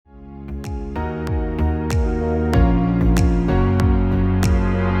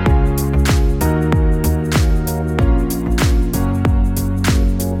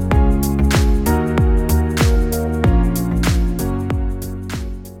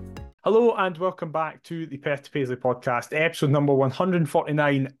Hello and welcome back to the Perth to Paisley podcast, episode number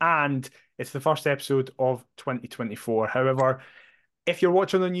 149, and it's the first episode of 2024. However, if you're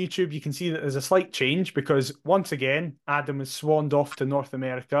watching on YouTube, you can see that there's a slight change because once again, Adam has swanned off to North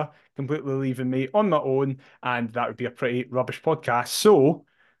America, completely leaving me on my own, and that would be a pretty rubbish podcast. So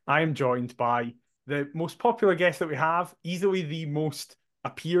I am joined by the most popular guest that we have, easily the most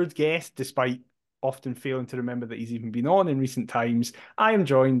appeared guest, despite often failing to remember that he's even been on in recent times. I am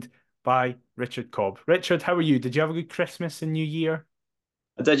joined by Richard Cobb. Richard, how are you? Did you have a good Christmas and New Year?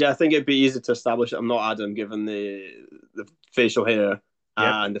 Did you? I think it'd be easy to establish that I'm not Adam, given the facial hair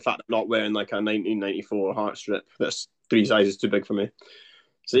Yep. and the fact I'm not wearing like a 1994 heart strip that's three sizes too big for me.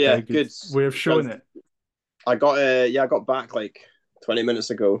 So It's a very yeah, good good. way of showing it. I got back like 20 minutes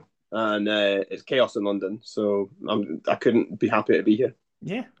ago, and it's chaos in London, so I couldn't be happier to be here.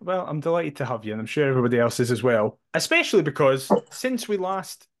 Yeah, well, I'm delighted to have you, and I'm sure everybody else is as well. Especially because since we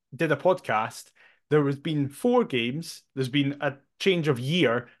last did a podcast, there has been four games, there's been a change of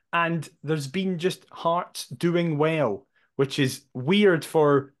year, and there's been just Hearts doing well, which is weird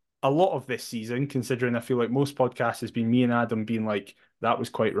for a lot of this season, considering I feel like most podcasts has been me and Adam being like, that was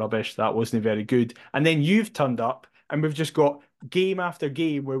quite rubbish, that wasn't very good. And then you've turned up, and we've just got game after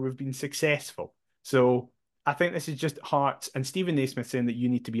game where we've been successful. So I think this is just Hearts and Stephen Naismith saying that you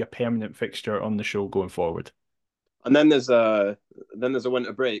need to be a permanent fixture on the show going forward. And then there's a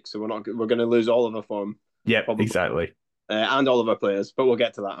winter break, so we're going to lose all of our form Yep, probably, exactly. and all of our players, but we'll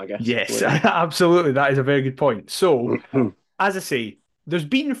get to that, I guess. Yes, absolutely. That is a very good point. So, Later. as I say, there's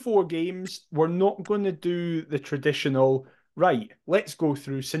been four games. We're not going to do the traditional, right, let's go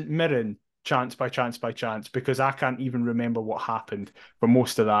through St. Mirren chance by chance by chance, because I can't even remember what happened for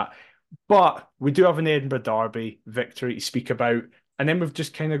most of that. But we do have an Edinburgh Derby victory to speak about. And then we've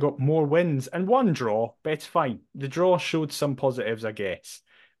just kind of got more wins and one draw, but it's fine. The draw showed some positives, I guess.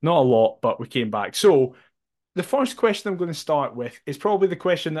 Not a lot, but we came back. So the first question I'm going to start with is probably the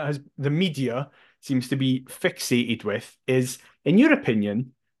question that has the media seems to be fixated with is, in your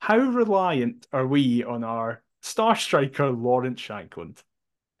opinion, how reliant are we on our star striker Lawrence Shankland?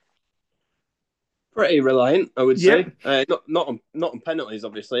 Pretty reliant, I would say. Yep. Not on penalties,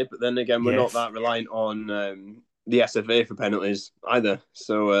 obviously, but then again, we're not Yes. that reliant on the SFA for penalties either.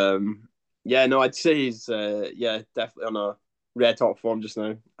 So yeah, no, I'd say he's yeah, definitely on a red hot form just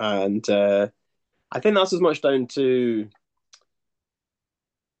now, and I think that's as much down to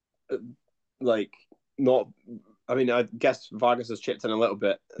uh, like not. I mean, I guess Vargas has chipped in a little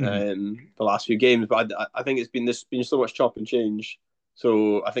bit Mhm. the last few games, but I think it's been so much chop and change.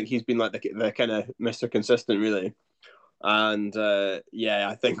 So I think he's been like the kind of Mr. Consistent, really. And yeah,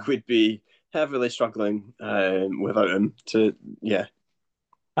 I think we'd be heavily struggling without him. To yeah,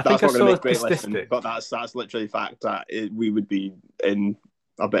 I think that's I not going to saw a make great listening, statistic. but that's literally fact that we would be in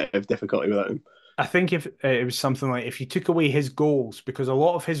a bit of difficulty without him. I think if it was something like if you took away his goals, because a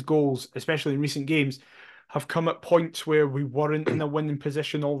lot of his goals, especially in recent games, have come at points where we weren't in a winning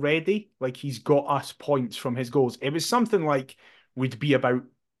position already. Like he's got us points from his goals. It was something like we'd be about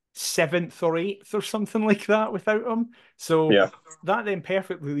seventh or eighth or something like that without him. So Yeah. that then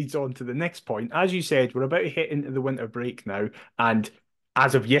perfectly leads on to the next point. As you said, we're about to hit into the winter break now, and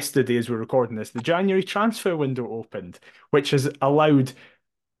as of yesterday, as we're recording this, the January transfer window opened, which has allowed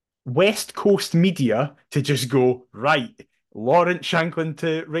West Coast media to just go, right, Lawrence Shanklin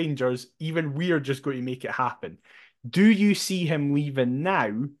to Rangers, even we're just going to make it happen. Do you see him leaving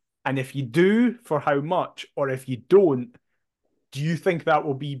now? And if you do, for how much? Or if you don't, do you think that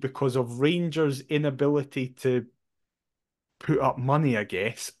will be because of Rangers' inability to put up money, I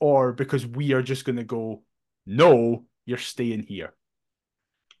guess, or because we are just going to go, no, you're staying here?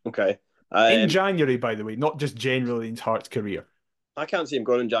 Okay. In Um, January, by the way, not just generally in Hart's career. I can't see him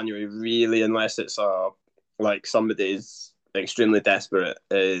going in January really, unless it's like somebody's extremely desperate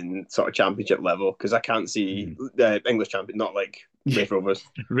in sort of championship level, because I can't see Mhm. the English champion, not like Raith Rovers.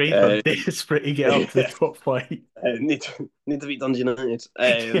 Wraith are Uh, desperate to get up to the top flight. need to beat Dundee United.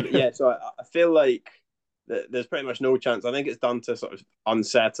 Yeah. Yeah, so I feel like there's pretty much no chance. I think it's done to sort of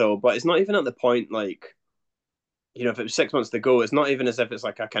unsettle, but it's not even at the point like if it was 6 months to go, it's not even as if it's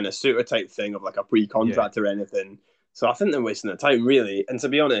like a kind of suitor type thing of like a Yeah. pre-contract or anything. So I think they're wasting their time really. And to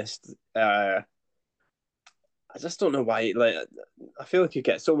be honest, I just don't know why. Like I feel like you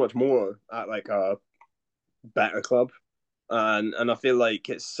get so much more at like a better club, and I feel like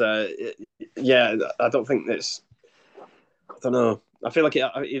yeah. I don't think it's I don't know. I feel like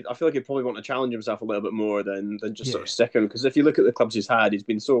he'd probably want to challenge himself a little bit more than just sort Yeah. of stick him. Because if you look at the clubs he's had, he's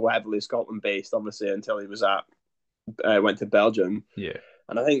been so heavily Scotland based, obviously, until he was at went to Belgium. Yeah.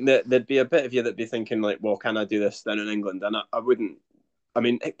 And I think that there'd be a bit of you that'd be thinking like, well, can I do this then in England? And I wouldn't. I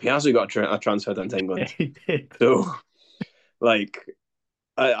mean, Piazza got a transfer down to England, He did. so like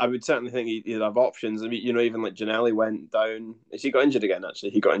I would certainly think he'd have options. I mean, even like Janelli went down. Has he got injured again?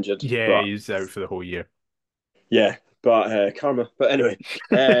 Actually, he got injured, Yeah, but he's out for the whole year. yeah, but karma. But anyway,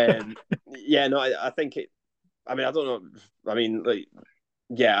 yeah, no, I think it. I mean, I don't know. I mean, like,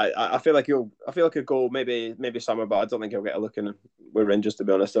 yeah, I feel like he'll go maybe summer, but I don't think he'll get a look in with Rangers. To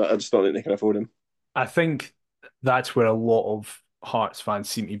be honest, I just don't think they can afford him. I think that's where a lot of Hearts fans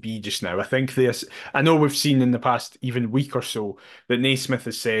seem to be just now. I think this, I know we've seen in the past even week or so that Naismith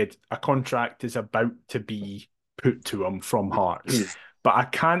has said a contract is about to be put to him from Hearts. But I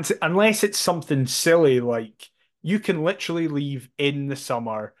can't, unless it's something silly like you can literally leave in the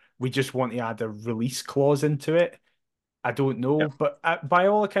summer. We just want to add a release clause into it. I don't Yeah. know, but by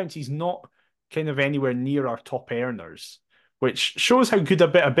all accounts, he's not kind of anywhere near our top earners, which shows how good a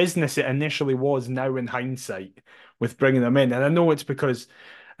bit of business it initially was now in hindsight with bringing them in. And I know it's because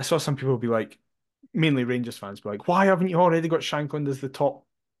I saw some people be like, mainly Rangers fans, be like, why haven't you already got Shankland as the top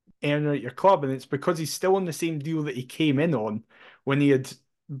earner at your club? And it's because he's still on the same deal that he came in on when he had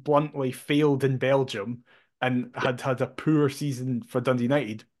bluntly failed in Belgium and had a poor season for Dundee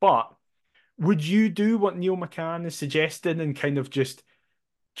United. But would you do what Neil McCann is suggesting and kind of just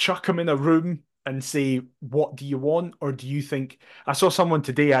chuck him in a room and say, what do you want? Or do you think I saw someone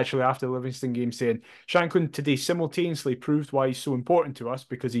today actually after the Livingston game saying Shankland today simultaneously proved why he's so important to us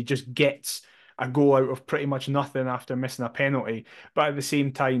because he just gets a goal out of pretty much nothing after missing a penalty. But at the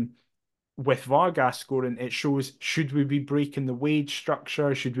same time, with Vargas scoring, it shows should we be breaking the wage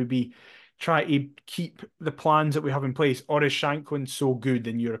structure? Should we be trying to keep the plans that we have in place? Or is Shanklin so good,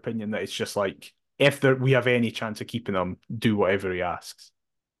 in your opinion, that it's just like, if we have any chance of keeping him, do whatever he asks?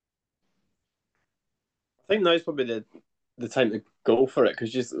 I think now's probably the time to go for it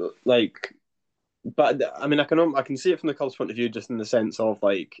because just like, but I mean, I can see it from the club's point of view, just in the sense of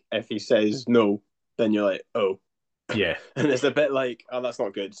like, if he says no, then you're like, oh, Yeah, and it's a bit like, oh, that's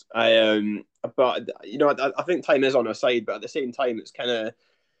not good. But I think time is on our side, but at the same time, it's kind of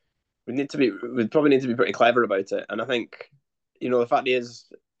we probably need to be pretty clever about it. And I think, the fact he is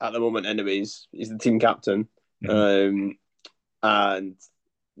at the moment, anyways, he's the team captain, mhm. um, and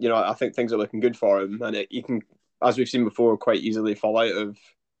I think things are looking good for him, and he can, as we've seen before, quite easily fall out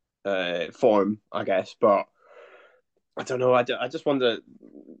of form, I guess. But I don't know. I just wonder.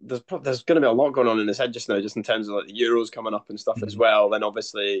 There's going to be a lot going on in his head just now, just in terms of like the Euros coming up and stuff as Mhm. well. Then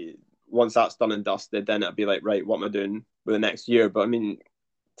obviously, once that's done and dusted, then it'll be like, right, what am I doing with the next year? But I mean,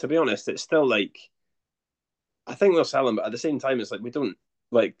 to be honest, it's still like I think we'll sell him, but at the same time, it's like we don't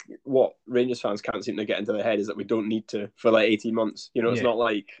like what Rangers fans can't seem to get into their head is that we don't need to for like 18 months. It's Yeah, not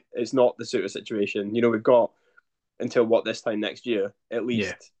like it's not the sort of situation. We've got until what this time next year at yeah,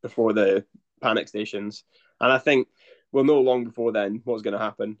 least before the panic stations, and I think we'll know long before then what's going to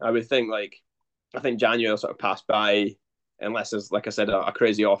happen. I think January will sort of pass by unless there's, like I said, a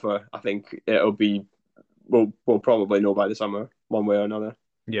crazy offer. I think it'll be we'll probably know by the summer one way or another.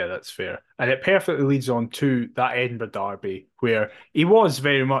 yeah, that's fair. And it perfectly leads on to that Edinburgh derby where he was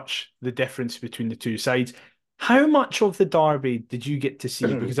very much the difference between the two sides. How much of the derby did you get to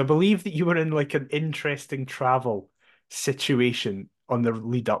see? Because I believe that you were in like an interesting travel situation on the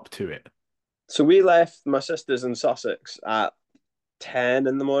lead up to it, So we left my sisters in Sussex at 10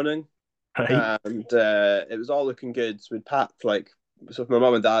 in the morning, right? and it was all looking good. So we'd packed so with my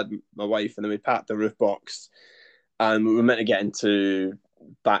mum and dad, my wife, and then we packed the roof box, and we were meant to get into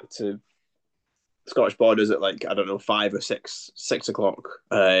back to Scottish borders at like I don't know 5 or 6 o'clock.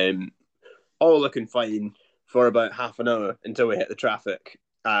 All looking fine for about half an hour until we hit the traffic,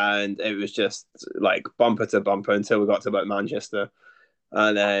 and it was just like bumper to bumper until we got to about Manchester,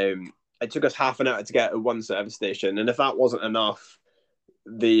 and it took us half an hour to get to one service station, and if that wasn't enough,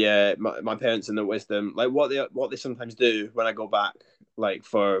 my parents in their wisdom, like what they sometimes do when I go back, like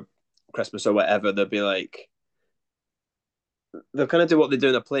for Christmas or whatever, they'll be like they'll kind of do what they do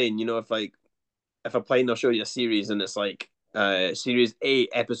in a plane, if a plane they'll show you a series and it's like series 8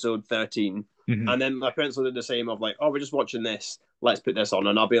 episode 13, Hmm. and then my parents will do the same of like, oh, we're just watching this, let's put this on,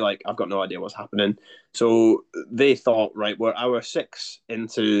 and I'll be like, I've got no idea what's happening. So they thought, right, we're hour 6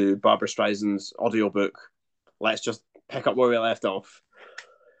 into Barbara Streisand's audiobook, let's just pick up where we left off.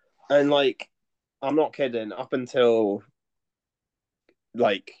 And like, I'm not kidding, up until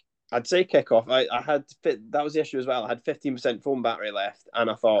like I'd say kickoff, I had that was the issue as well. I had 15% phone battery left, and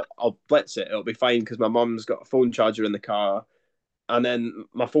I thought I'll blitz it. It'll be fine because my mum's got a phone charger in the car, and then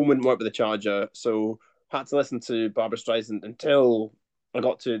my phone wouldn't work with the charger, so I had to listen to Barbara Streisand until I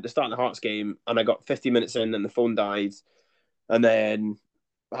got to the start of the Hearts game, and I got 50 minutes in, and the phone died, and then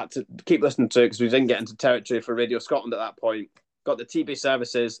I had to keep listening to it because we didn't get into territory for Radio Scotland at that point. got the TB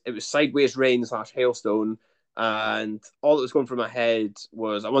services. It was sideways rain slash hailstone. And all that was going through my head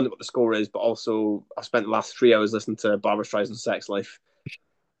was I wonder what the score is, but also I spent the last 3 hours listening to Barbara Streisand's Sex Life.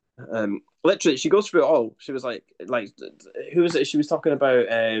 Literally, she goes through it all. She was like, who was it? She was talking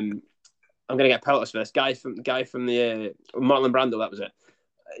about. I'm gonna get pelters for this guy from the Marlon Brando. That was it.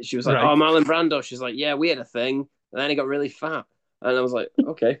 She was like, "Oh, Right. Marlon Brando." She's like, "Yeah, we had a thing, and then he got really fat." And I was like,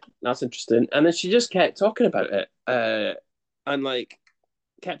 "Okay, that's interesting." And then she just kept talking about it, and like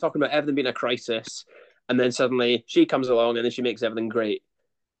kept talking about everything being a crisis. And then suddenly she comes along, and then she makes everything great.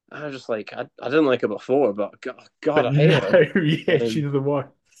 And I was just like, I didn't like her before, but God, But I hate now, her. yeah, Um, she's the one.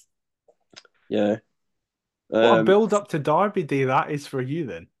 yeah, What a um, build up to Derby Day that is for you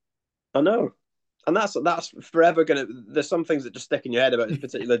then. I know. And that's forever gonna. There's some things that just stick in your head about it,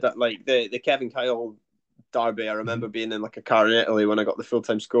 particularly that like the Kevin Kyle derby. I remember Mhm. being in like a car in Italy when I got the full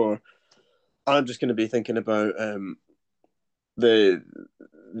time score. I'm just gonna be thinking about the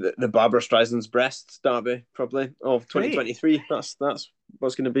the Barbara Streisand's breasts derby probably of Great. 2023. That's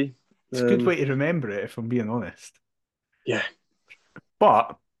what's gonna be. It's a good Um, way to remember it, if I'm being honest. yeah,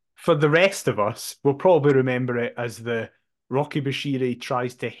 But for the rest of us, we'll probably remember it as the Rocky Bashiri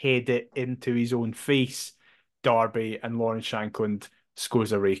tries to head it into his own face, Derby, and Lawrence Shankland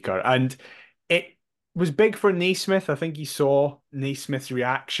scores a raker. And it was big for Naismith. I think he saw Naismith's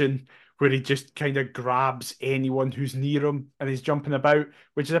reaction where he just kind of grabs anyone who's near him and he's jumping about,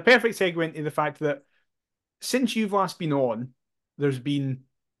 which is a perfect segue into the fact that since you've last been on, there's been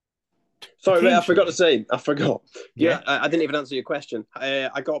sorry, mate. I forgot to potentially, say. I forgot. Yeah, yeah. I didn't even answer your question.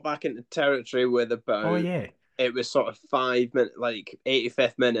 I got back into territory with Oh, about. yeah. It was sort of 5 minute, like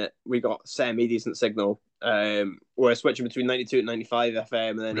 85th minute. We got semi decent signal. We're switching between 92 and 95 FM,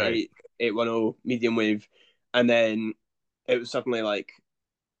 and then Right. 810 medium wave, and then it was suddenly like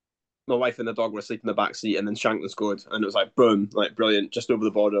my wife and the dog were asleep in the back seat, and then Shanks scored, and it was like boom, like brilliant, just over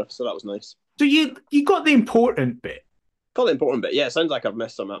the border. So that was nice. So you got the important bit. Got the important bit. Yeah, it sounds like I've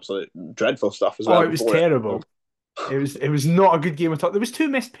missed some absolute dreadful stuff as Oh, well it was before it. terrible. It was not a good game at all. There was two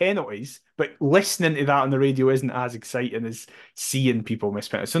missed penalties, but listening to that on the radio isn't as exciting as seeing people miss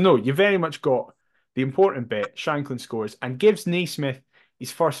penalties. So no, you very much got the important bit. Shanklin scores and gives Naismith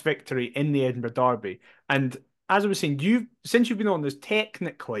his first victory in the Edinburgh Derby. And as I was saying, you since you've been on, there's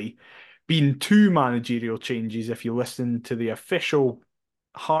technically been two managerial changes. If you listen to the official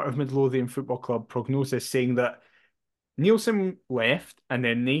Heart of Midlothian Football Club prognosis, saying that Nielsen left, and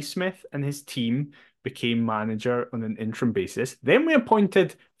then Naismith and his team became manager on an interim basis. Then we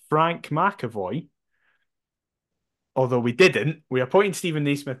appointed Frank McAvoy, although we didn't. We appointed Stephen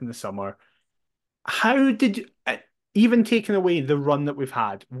Naismith in the summer. How did you, even taking away the run that we've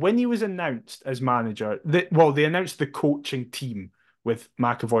had, when he was announced as manager, they announced the coaching team with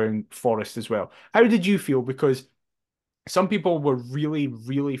McAvoy and Forrest as well. How did you feel? Because some people were really,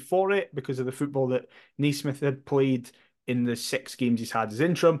 really for it because of the football that Naismith had played in the 6 games he's had as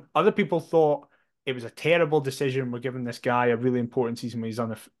interim. Other people thought it was a terrible decision. We're giving this guy a really important season when he's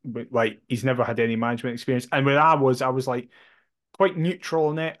on like he's never had any management experience. And where I was like quite neutral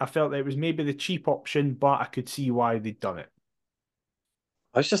on it. I felt that it was maybe the cheap option, but I could see why they'd done it.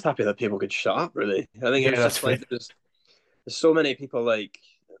 I was just happy that people could shut up. Really, I think it Yeah, was that's just fair. like there's so many people like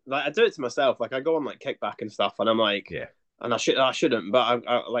I do it to myself. Like I go on like kickback and stuff, and I'm like, Yeah. and I shouldn't, but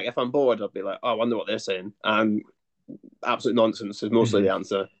like if I'm bored, I'll be like, oh, I wonder what they're saying. And absolute nonsense is mostly Mhm. the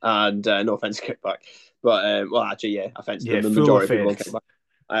answer. And no offense, kickback, but well, actually, yeah, offense to Yeah, the full majority of people on offense.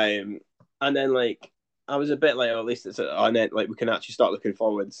 kickback. Um, and then like I was a bit like, oh, at least it's on it. Like we can actually start looking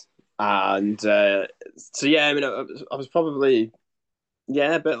forwards. And so yeah, I mean, I was probably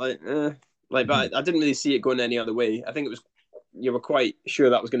yeah, but Mhm. but I didn't really see it going any other way. I think it was you were quite sure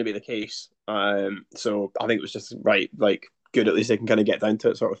that was going to be the case. So I think it was just right, like good. At least they can kind of get down to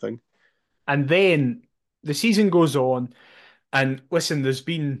it, sort of thing. And then the season goes on. And listen, there's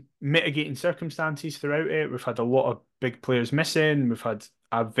been mitigating circumstances throughout it. We've had a lot of big players missing. We've had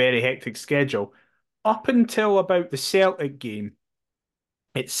a very hectic schedule. Up until about the Celtic game,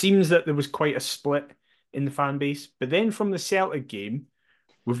 it seems that there was quite a split in the fan base. But then from the Celtic game,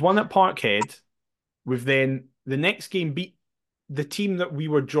 we've won at Parkhead. We've then the next game beat the team that we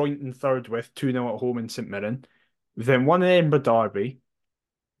were joint and third with 2-0 at home in St Mirren. We've then won the Edinburgh Derby.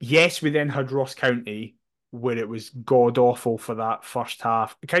 Yes, we then had Ross County, where it was god awful for that first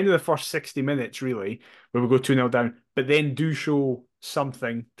half, kind of the first 60 minutes, really, where we go 2-0 down, but then do show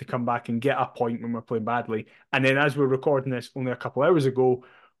something to come back and get a point when we're playing badly. And then, as we're recording this only a couple hours ago,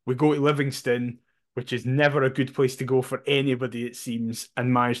 we go to Livingston, which is never a good place to go for anybody, it seems,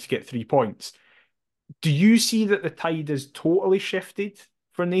 and manage to get 3 points. Do you see that the tide has totally shifted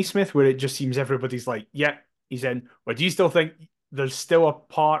for Naismith, where it just seems everybody's like, yeah, he's in? Or do you still think there's still a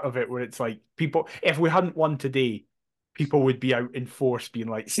part of it where it's like people, if we hadn't won today, people would be out in force being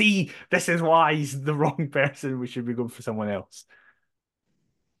like, see, this is why he's the wrong person. We should be going for someone else.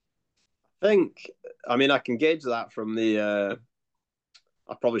 think, I mean, I can gauge that from the.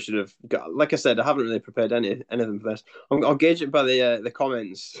 I probably should have got. Like I said, I haven't really prepared anything for this. I'll gauge it by the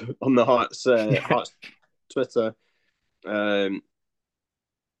comments on the Yeah. Hearts Twitter. Um,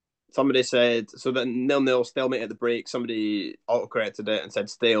 Somebody said so that 0-0 stalemate at the break. Somebody auto-corrected it and said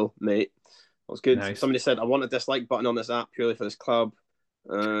stalemate. That was good. Nice. Somebody said I want a dislike button on this app purely for this club.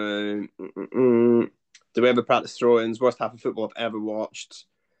 Do we ever practice throw-ins? Worst half of football I've ever watched.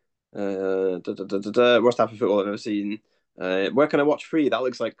 Worst half of football I've ever seen. Where can I watch free? That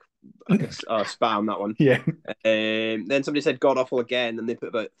looks like a spam. That one. Yeah. Then somebody said God awful again, and they put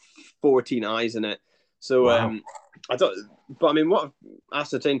about 14 eyes in it. So Wow. I don't. But I mean, what I've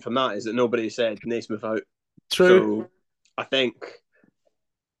ascertained from that is that nobody said Naismith out. True. So I think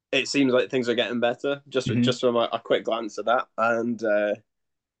it seems like things are getting better. Hmm. Just from a quick glance at that, and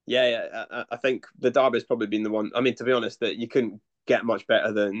I think the derby's probably been the one. I mean, to be honest, that you couldn't get much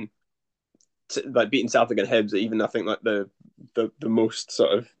better than like beating Celtic and Hibs. Even I think like the most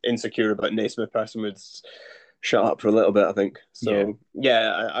sort of insecure about Naismith person would shut up for a little bit. I think Yeah. so.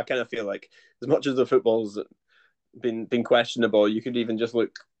 Yeah, I kind of feel like as much as the football's been questionable, you could even just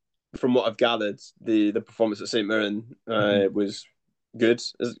look from what I've gathered. The performance at St Mirren Hmm. was good.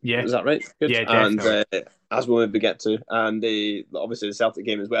 Yeah. Is that right? Good. Yeah, And definitely. as we'll maybe get to, and the obviously the Celtic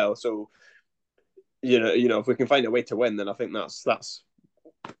game as well. So if we can find a way to win, then I think that's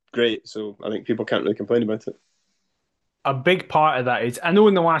great. So I think people can't really complain about it. A big part of that is I know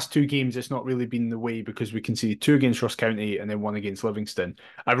in the last two games it's not really been the way because we conceded two against Ross County and then one against Livingston.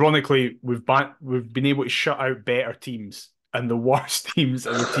 Ironically, we've been able to shut out better teams, and the worst teams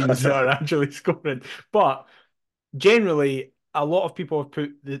are the teams that are actually scoring. But generally, a lot of people have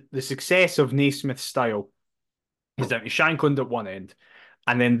put the success of Naismith's style is down to Shankland at one end,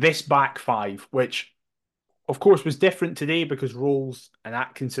 and then this back five, which of course was different today because Rolls and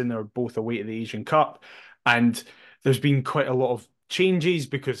Atkinson are both away to the Asian Cup, and there's been quite a lot of changes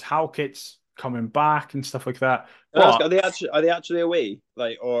because Halkett's coming back and stuff like that. Can I ask, But are they actually away?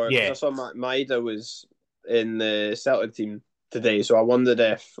 Like, or because yeah, I saw Maida was in the Celtic team today, so I wondered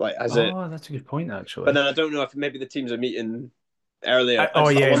if like has it. oh, that's a good point But actually. then I don't know if maybe the teams are meeting earlier. Oh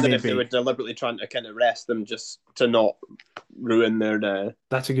I yeah, wondered if they were maybe deliberately trying to kind of rest them just to not ruin their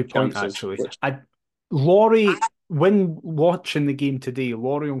that's a good point chances. actually. Which Laurie, when watching the game today,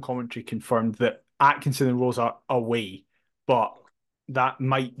 Laurie on commentary confirmed that Atkinson and Rose are away, but that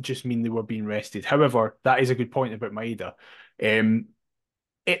might just mean they were being rested. However, that is a good point about Maeda. Um,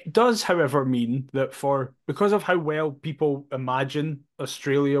 it does, however, mean that because of how well people imagine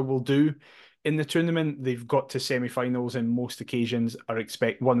Australia will do in the tournament, they've got to semi-finals in most occasions, are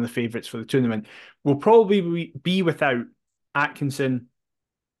expect one of the favourites for the tournament. Will probably be without Atkinson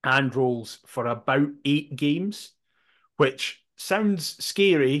and Rolls for about 8 games, which sounds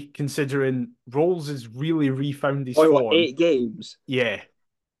scary considering Rolls has really refound his what form. 8 games? Yeah.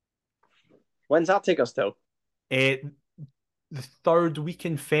 When's that take us till? Uh, the third week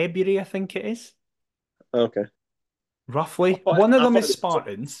in February, I think it is, Okay, roughly. One of I them thought is it was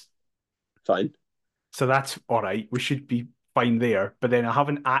Spartans, fine. so that's all right. We should be fine there. But then I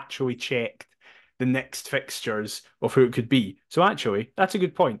haven't actually checked the next fixtures of who it could be. So actually, that's a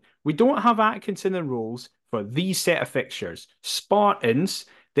good point. We don't have Atkinson and Rolls for these set of fixtures. Spartans,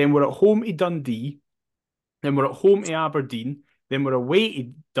 then we're at home to Dundee, then we're at home to Aberdeen, then we're away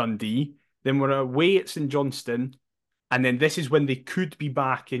to Dundee, then we're away at St Johnstone, and then this is when they could be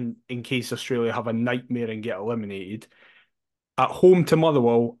back in case Australia have a nightmare and get eliminated. At home to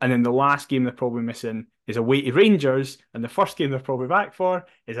Motherwell, and then the last game they're probably missing is away to Rangers, and the first game they're probably back for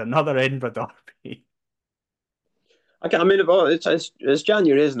is another Edinburgh derby. Okay, I mean, well, it's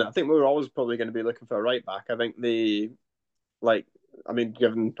January, isn't it? I think we were always probably going to be looking for a right back. I think like, I mean,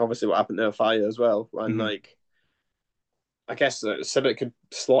 given obviously what happened to Fire as well, and Mhm. like, I guess Sibic could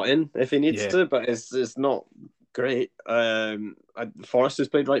slot in if he needs Yeah, to, but it's not great. Forrest has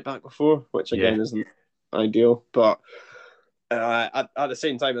played right back before, which yeah, again isn't ideal, but at the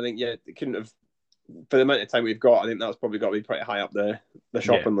same time, I think it couldn't have for the amount of time we've got. I think that's probably got to be pretty high up the yeah,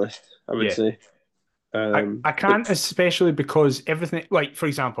 shopping list. I would yeah. say. I can't, especially because everything, like for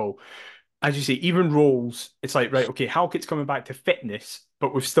example, as you say, even roles, it's like, right, okay, Halkett's coming back to fitness,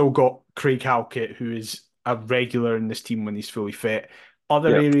 but we've still got Craig Halkett, who is a regular in this team when he's fully fit. Other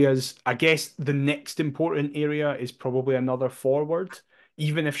Yeah, areas, I guess the next important area is probably another forward,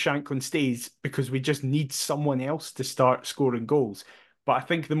 even if Shanklin stays, because we just need someone else to start scoring goals. But I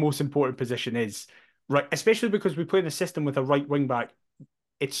think the most important position is right, especially because we play in a system with a right wing back.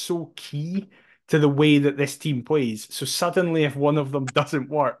 It's so key to the way that this team plays. So suddenly, if one of them doesn't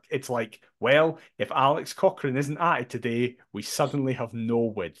work, it's like, well, if Alex Cochrane isn't at it today, we suddenly have no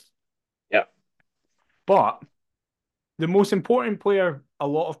width. Yeah. But the most important player a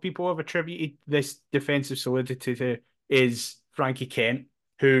lot of people have attributed this defensive solidity to is Frankie Kent,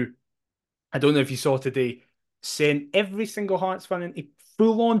 who I don't know if you saw today, sent every single Hearts fan into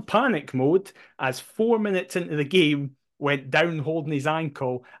full on panic mode as 4 minutes into the game went down holding his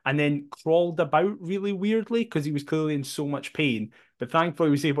ankle and then crawled about really weirdly because he was clearly in so much pain. But thankfully,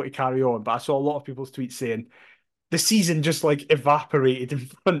 he was able to carry on. But I saw a lot of people's tweets saying the season just like evaporated in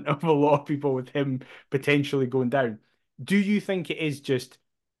front of a lot of people with him potentially going down. Do you think it is just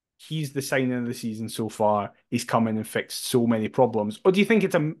he's the signing of the season so far? He's come in and fixed so many problems, or do you think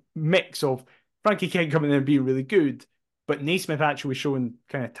it's a mix of Frankie Kent coming in and being really good, but Naismith actually showing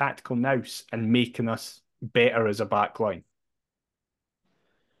kind of tactical nous and making us better as a back line?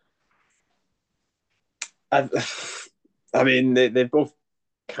 I, I mean, they've both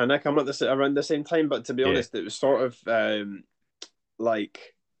kind of come at this around the same time, but to be Yeah, honest, it was sort of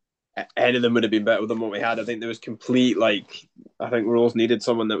like any of them would have been better than what we had. I think there was complete like I think Rose needed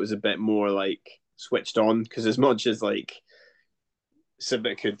someone that was a bit more like switched on because as much as like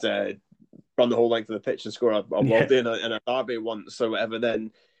Civic could run the whole length of the pitch and score a yeah, worldie in a derby once or whatever,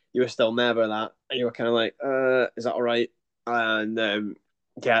 then you were still never that. And you were kind of like, is that all right? And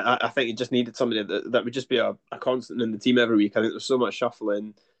yeah, I think it just needed somebody that would just be a constant in the team every week. I think there's so much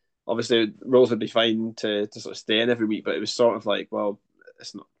shuffling. Obviously, Rose would be fine to sort of stay in every week, but it was sort of like, well,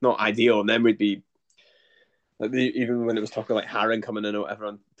 it's not ideal. And then we'd be like even when it was talking like Harren coming in or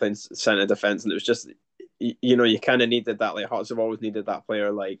everyone playing centre defence, and it was just you kind of needed that. Like Hearts have always needed that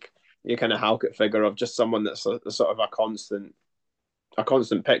player, like you kind of Halkett figure of just someone that's a sort of a constant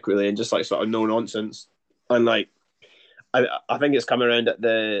pick really, and just like sort of no nonsense. And like I think it's come around at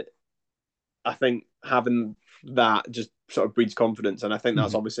the I think having that just sort of breeds confidence, and I think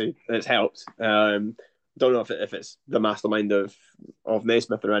that's Mhm. obviously it's helped. Don't know if it's the mastermind of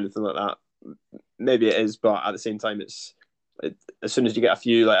Naismith or anything like that. Maybe it is, but at the same time, as soon as you get a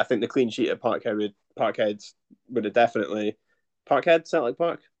few, like I think the clean sheet at Parkhead would have definitely Parkhead Celtic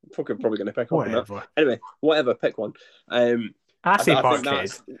Park. Fuck, I'm probably going to pick up on that. Whatever. Anyway, whatever, pick one. I say I think Parkhead.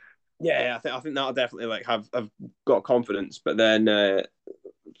 that's yeah. I think that'll definitely like have got confidence, but then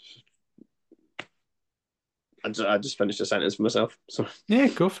I just finished a sentence for myself. So Yeah,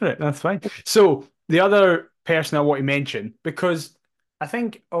 go for it. That's fine. So the other person I want to mention, because I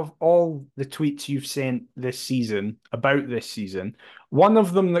think of all the tweets you've sent this season about this season, one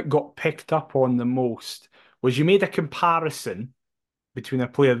of them that got picked up on the most was you made a comparison between a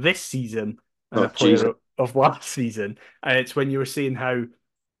player this season and a oh Jesus. player of last season. And it's when you were saying how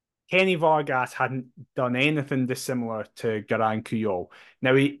Kenny Vargas hadn't done anything dissimilar to Garan Cuyol.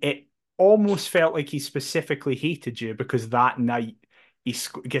 Now, it almost felt like he specifically hated you because that night he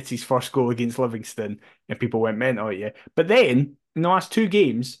gets his first goal against Livingston and people went mental at you. But then, in the last two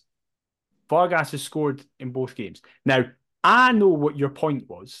games, Vargas has scored in both games. Now, I know what your point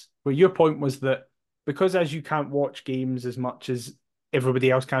was, but your point was that because as you can't watch games as much as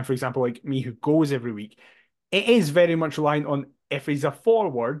everybody else can, for example, like me who goes every week, it is very much reliant on if he's a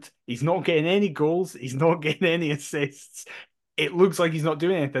forward, he's not getting any goals, he's not getting any assists. It looks like he's not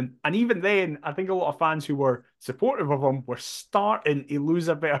doing anything. And even then, I think a lot of fans who were supportive of him were starting to lose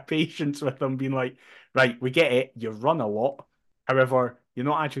a bit of patience with him, being like, right, we get it, you run a lot. However, you're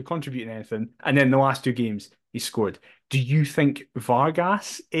not actually contributing anything. And then the last two games, he scored. Do you think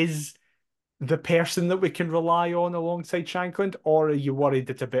Vargas is the person that we can rely on alongside Shankland, or are you worried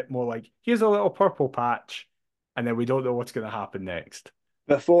it's a bit more like here's a little purple patch, and then we don't know what's going to happen next?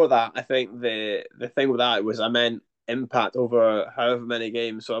 Before that, I think the thing with that was I meant impact over however many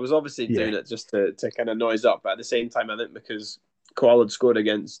games. So I was obviously Yeah, doing it just to kind of noise up, but at the same time, I think because Koala had scored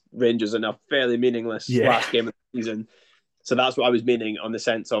against Rangers in a fairly meaningless yeah. last game of the season, so that's what I was meaning on the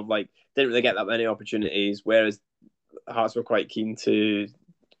sense of like didn't really get that many opportunities, whereas Hearts were quite keen to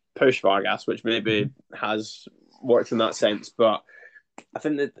push Vargas, which maybe Mhm. has worked in that sense. But I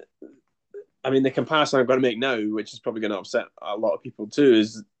think that I mean the comparison I'm going to make now, which is probably going to upset a lot of people too,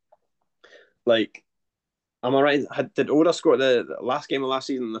 is like am I right? Did Oda score the last game of last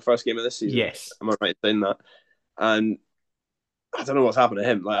season, the first game of this season? Yes. Am I right in saying that? And I don't know what's happened to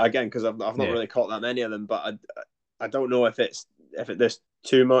him. Like again, because I've not Yeah. really caught that many of them, but I don't know if there's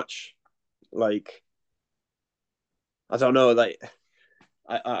too much. Like I don't know. Like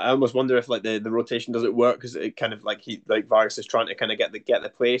I almost wonder if like the rotation doesn't work because it kind of like he like Vargas is trying to kind of get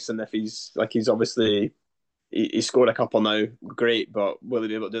the place, and if he's obviously he scored a couple now, great, but will he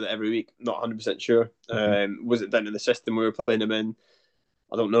be able to do that every week? Not 100% sure. Mhm. Was it down to the system we were playing him in?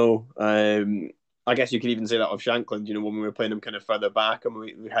 I don't know. I guess you could even say that of Shankland, when we were playing him kind of further back and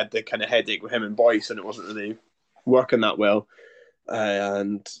we had the kind of headache with him and Boyce and it wasn't really working that well.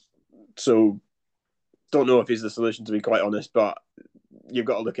 And so don't know if he's the solution, to be quite honest, but you've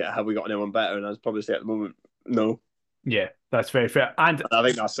got to look at have we got anyone better, and I'd probably say at the moment, no. Yeah, that's very fair. And I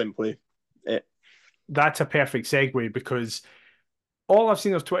think that's simply it. that's a perfect segue because all I've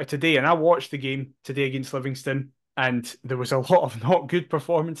seen of Twitter today, and I watched the game today against Livingston, and there was a lot of not good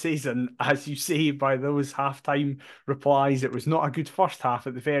performances. And as you say, by those halftime replies, it was not a good first half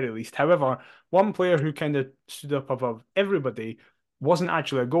at the very least. However, one player who kind of stood up above everybody wasn't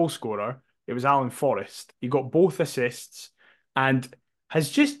actually a goal scorer. It was Alan Forrest. He got both assists and has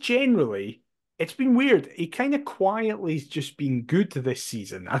just generally, it's been weird. He kind of quietly has just been good this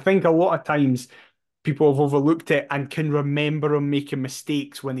season. I think a lot of times people have overlooked it and can remember him making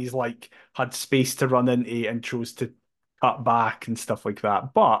mistakes when he's like had space to run into and chose to cut back and stuff like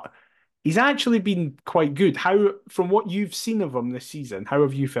that. But he's actually been quite good. How, from what you've seen of him this season, how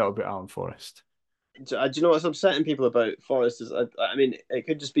have you felt about Alan Forrest? Do you know what's upsetting people about Forrest is I mean it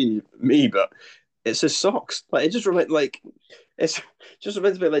could just be me, but it's his socks. Like it just reminds it's just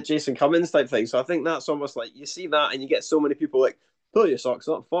reminds me of like Jason Cummins type thing. So I think that's almost like you see that and you get so many people like pull your socks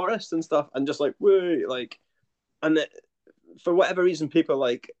up, Forrest and stuff, and just like wait, like and for whatever reason people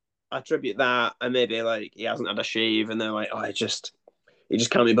like attribute that and maybe like he hasn't had a shave and they're like oh he just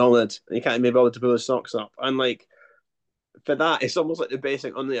can't be bothered. He can't be bothered to pull his socks up and like for that, it's almost like the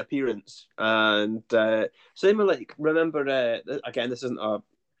basic on the appearance. And same with like, remember, again, this isn't a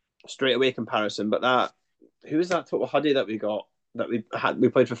straight away comparison, but who was that total Huddy that we got? That we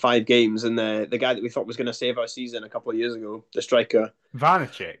played for 5 games, and the guy that we thought was going to save our season a couple of years ago, the striker.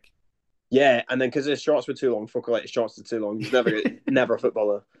 Vanacek. Yeah, and then because his shorts were too long, Focal like his shorts were too long. He's never a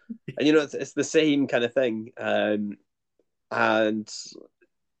footballer, and it's the same kind of thing. And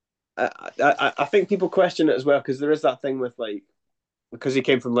I think people question it as well because there is that thing with like because he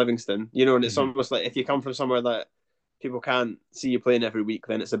came from Livingston, and it's Mhm. almost like if you come from somewhere that people can't see you playing every week,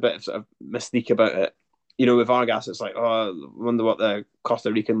 then it's a bit of sort of mystique about it. With Vargas, it's like, oh, I wonder what the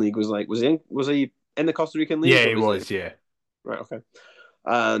Costa Rican league was like. Was he in the Costa Rican league Yeah, or he was he was. Yeah. right? Okay,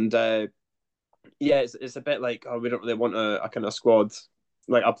 and yeah, it's a bit like, oh, we don't really want a kind of squad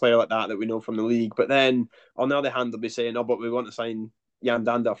like a player like that we know from the league. But then on the other hand, they'll be saying, oh, but we want to sign Jan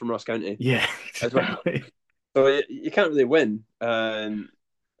Danda from Ross County Yeah, as well. exactly. So you can't really win.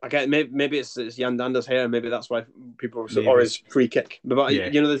 Again, maybe it's Jan Dander's hair, maybe that's why people or Maybe. his free kick. But Yeah.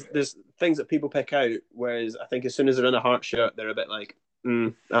 there's things that people pick out, whereas I think as soon as they're in a Heart shirt, they're a bit like,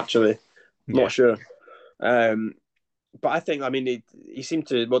 actually, Yeah. not sure. Um, but I think, I mean, he seemed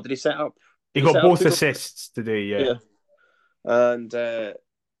to. What did he set up? He Did he got set up both two goals? assists today. Yeah. Yeah, and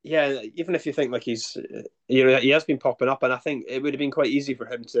yeah, even if you think like he has been popping up, and I think it would have been quite easy for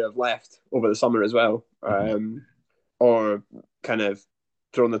him to have left over the summer as well. Mhm. Or kind of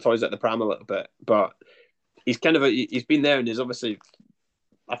thrown the toys at the pram a little bit. But he's been there and he's obviously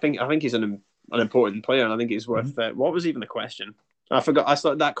I think he's an important player and I think he's Mhm. worth. What was even the question? I forgot. I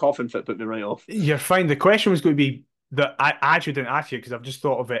started that coffin fit put me right off. You're fine. The question was going to be that I actually didn't ask you because I've just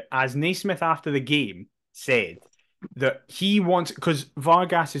thought of it as Naismith after the game said that he wants because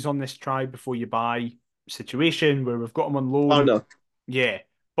Vargas is on this try before you buy situation where we've got him on Oh loan. no, Yeah,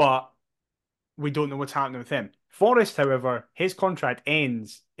 but we don't know what's happening with him. Forrest, however, his contract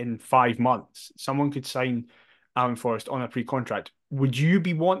ends in 5 months. Someone could sign Alan Forrest on a pre-contract. Would you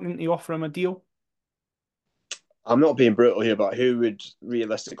be wanting to offer him a deal? I'm not being brutal here, but who would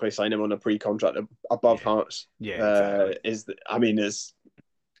realistically sign him on a pre-contract above Yeah, Hearts? yeah, exactly. I mean, is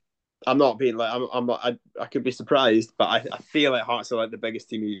I'm not being like I'm not. I could be surprised, but I feel like Hearts are like the biggest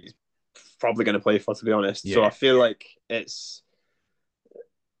team he's probably going to play for, to be honest. So I Yeah, feel like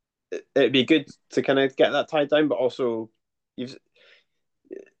it'd be good to kind of get that tied down, but also you've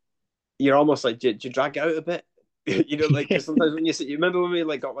you're almost like do you drag it out a bit? Like because sometimes when you remember when we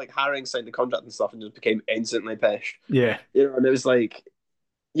like got like Herring signed the contract and stuff and just became instantly pish, yeah. and it was like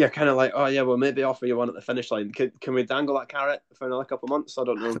you're kind of like, oh yeah, well maybe offer you one at the finish line. Can we dangle that carrot for another couple of months? I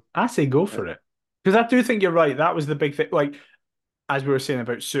don't know. I say go for it because I do think you're right. That was the big thing. Like as we were saying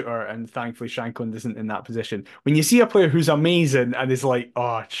about Suter, and thankfully Shankland isn't in that position. When you see a player who's amazing and is like,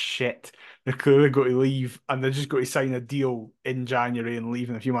 oh shit, they're clearly going to leave and they're just going to sign a deal in January and leave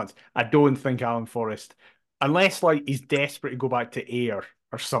in a few months. I don't think Alan Forrest, unless like he's desperate to go back to air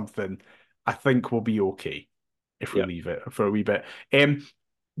or something, I think we'll be okay if we Yeah, leave it for a wee bit.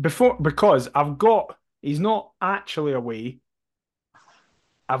 Because I've got he's not actually away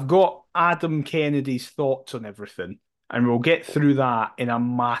I've got Adam Kennedy's thoughts on everything, and we'll get through that in a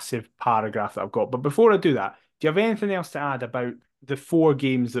massive paragraph that I've got. But before I do that, do you have anything else to add about the four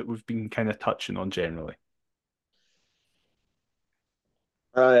games that we've been kind of touching on generally?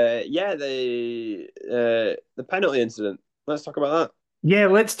 Yeah, the penalty incident. Let's talk about Yeah,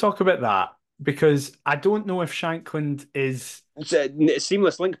 let's talk about that because I don't know if Shankland is that. It's a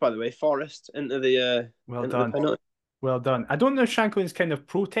seamless link, by the way. Forest well into the done. penalty. Well done. I don't know if Shanklin's kind of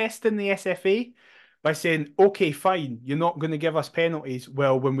protesting the SFA by saying, okay, fine, you're not going to give us penalties.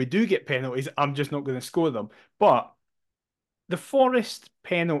 Well, when we do get penalties, I'm just not going to score them. But the Forest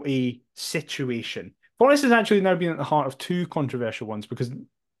penalty situation, Forest has actually now been at the heart of two controversial ones because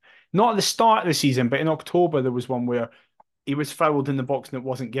not at the start of the season, but in October, there was one where he was fouled in the box and it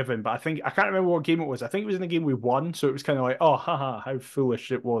wasn't given. But I can't remember what game it was. I think it was in the game we won. So it was kind of like, oh, haha, how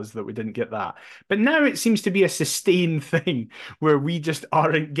foolish it was that we didn't get that. But now it seems to be a sustained thing where we just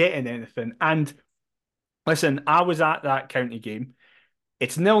aren't getting anything. And listen, I was at that county game.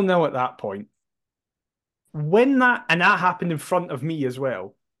 It's 0-0 at that point. When that happened in front of me as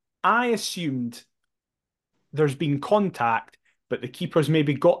well, I assumed there's been contact, but the keeper's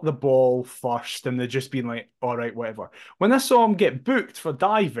maybe got the ball first and they're just been like, all right, whatever. When I saw him get booked for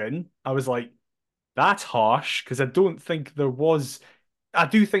diving, I was like, that's harsh because I do think there was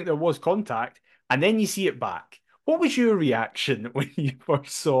contact. And then you see it back. What was your reaction when you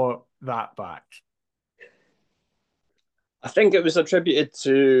first saw that back? I think it was attributed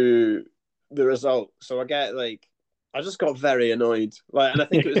to the result. So I get like I just got very annoyed. Like, and I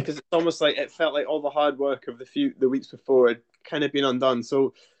think it was because it's almost like it felt like all the hard work of the weeks before had kind of been undone.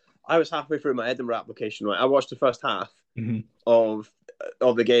 So I was halfway through my Edinburgh application. Right, I watched the first half Mhm. of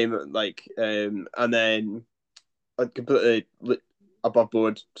of the game, and then I completely above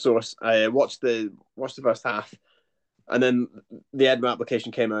board source. I watched the first half, and then the Edinburgh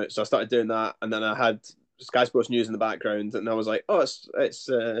application came out, so I started doing that, and then I had Sky Sports News in the background, and I was like, oh, it's.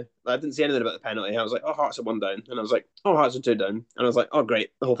 I didn't see anything about the penalty. I was like, oh, Hearts are one down, and I was like, oh, Hearts are two down, and I was like, oh,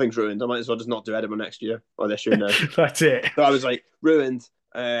 great, the whole thing's ruined. I might as well just not do Edinburgh next year or this year now. That's it. So I was like, ruined,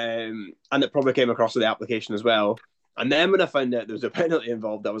 and it probably came across with the application as well. And then when I found out there was a penalty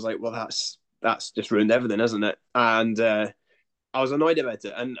involved, I was like, well, that's just ruined everything, isn't it? And I was annoyed about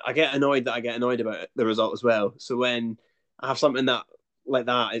it, and I get annoyed that I get annoyed about the result as well. So when I have something that like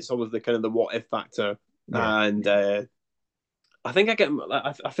that, it's always the kind of the what if factor, Yeah. and I think I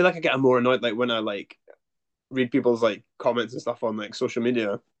feel like I get more annoyed like when I like read people's like comments and stuff on like social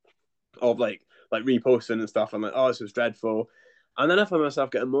media of like reposting and stuff. I'm like, oh, this was dreadful, and then I find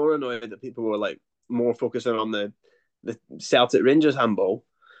myself getting more annoyed that people were like more focusing on the Celtic Rangers handball.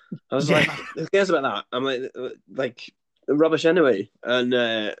 I was like, Yeah. who cares about that? I'm like rubbish anyway, and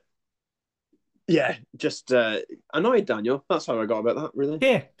yeah, just annoyed Daniel. That's how I got about that, really.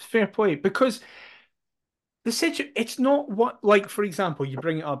 Yeah, fair play. Because it's not what, like, for example, you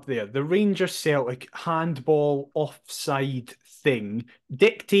bring it up there, the Rangers Celtic handball offside thing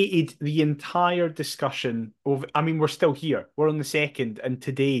dictated the entire discussion of, I mean, we're still here. We're on the second, and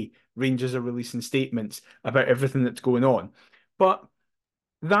today Rangers are releasing statements about everything that's going on. But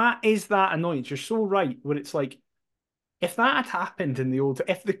that is that annoyance. You're so right, where it's like, if that had happened in the old,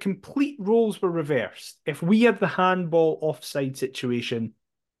 if the complete roles were reversed, if we had the handball offside situation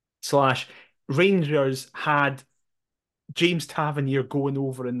slash Rangers had James Tavernier going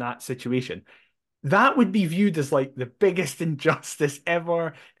over in that situation, that would be viewed as like the biggest injustice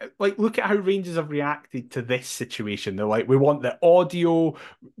ever. Like, look at how Rangers have reacted to this situation. They're like, we want the audio,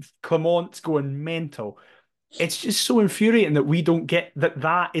 Clement's going mental. It's just so infuriating that we don't get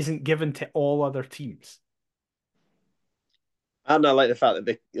that isn't given to all other teams. And I like the fact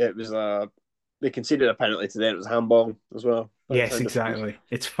that they conceded a penalty today. And it was handball as well, by the Yes, sound of things. exactly.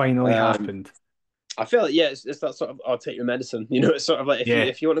 It's finally Um, happened. I feel like it's that sort of I'll take your medicine. You know, it's sort of like Yeah,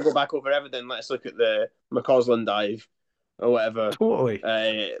 if you want to go back over everything, let's look at the McCausland dive or whatever. totally.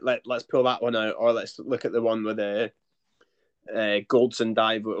 Let's pull that one out, or let's look at the one with the Goldson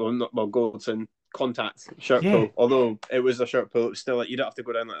dive, or not, well, Goldson contact shirt Yeah, pull. Although it was a shirt pull, it was still like you don't have to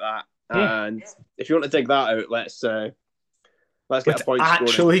go down like that. yeah. And if you want to dig that out, let's get Let's a point scoring.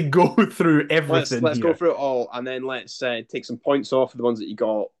 actually go through Let's everything let's go here. through it all, and then let's take some points off the ones that you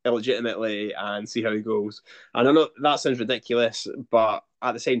got illegitimately, and see how it goes. And I know that sounds ridiculous, but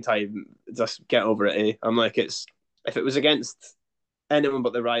at the same time, just get over it. I'm like, it's if it was against anyone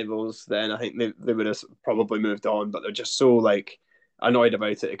but the rivals, then I think they would have probably moved on. But they're just so like annoyed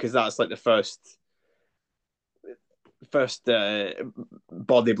about it because that's like the first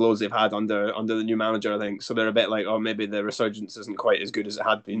body blows they've had under the new manager, I think. So they're a bit like, oh, maybe the resurgence isn't quite as good as it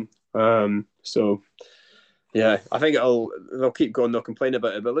had been. So Yeah, I think they'll keep going. They'll complain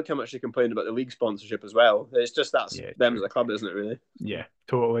about it, but look how much they complain about the league sponsorship as well. It's just that's Yeah, them true. as a club, isn't it? Really. Yeah,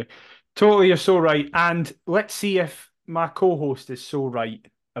 totally. Totally, you're so right. And let's see if my co-host is so right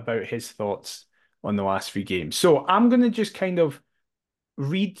about his thoughts on the last few games. So I'm going to just kind of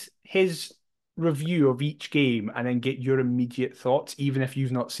read his review of each game and then get your immediate thoughts, even if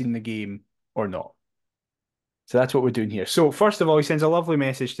you've not seen the game or not. So that's what we're doing here. So first of all, he sends a lovely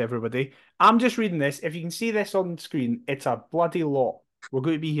message to everybody. I'm just reading this. If you can see this on screen, it's a bloody lot. We're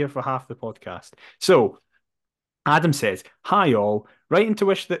going to be here for half the podcast. So Adam says, "Hi all, writing to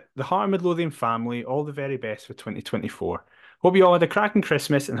wish the Heart of Midlothian family all the very best for 2024. Hope you all had a cracking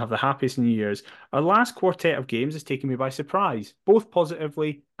Christmas and have the happiest New Year's. Our last quartet of games has taken me by surprise, both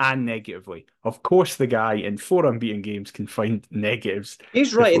positively and negatively. Of course, the guy in four unbeaten games can find negatives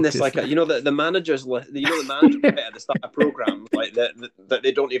He's to writing this focus." like the managers the manager bit at the start of program like that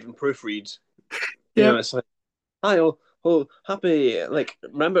they don't even proofread. You know, Yep, it's like hi happy like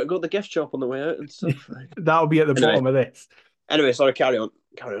remember go to the gift shop on the way out and stuff. Like, that'll be at the anyway, bottom of this. sorry, carry on.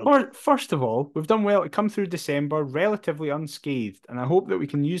 First of all, we've done well to come through December relatively unscathed, and I hope that we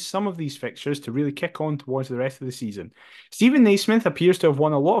can use some of these fixtures to really kick on towards the rest of the season. Stephen Naismith appears to have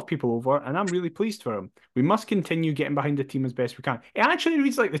won a lot of people over, and I'm really pleased for him. We must continue getting behind the team as best we can. It actually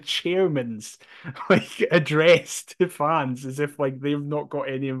reads like the chairman's like address to fans, as if like they've not got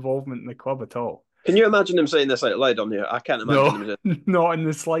any involvement in the club at all. Can you imagine him saying this out loud on here? I can't imagine No, him. not in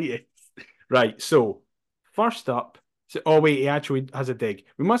the slightest. Right, so first up, oh wait, he actually has a dig.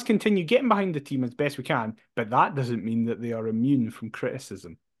 We must continue getting behind the team as best we can, but that doesn't mean that they are immune from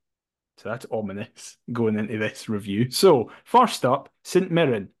criticism. So that's ominous going into this review. So, first up, St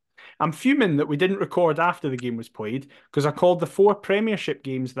Mirren. I'm fuming that we didn't record after the game was played because I called the four Premiership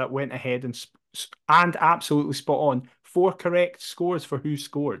games that went ahead and absolutely spot on four correct scores for who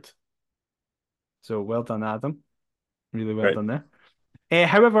scored. So, well done, Adam. Really well Right. done there.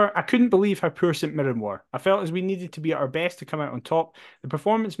 However, I couldn't believe how poor St Mirren were. I felt as we needed to be at our best to come out on top. The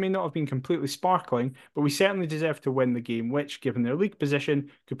performance may not have been completely sparkling, but we certainly deserved to win the game, which, given their league position,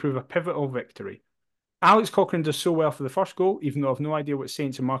 could prove a pivotal victory. Alex Cochrane does so well for the first goal, even though I've no idea what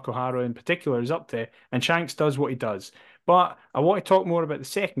Saints and Mark O'Hara in particular is up to, and Shanks does what he does. But I want to talk more about the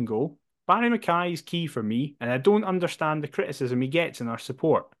second goal. Barry Mackay is key for me, and I don't understand the criticism he gets in our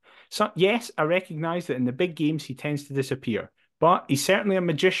support. So, yes, I recognise that in the big games he tends to disappear, but he's certainly a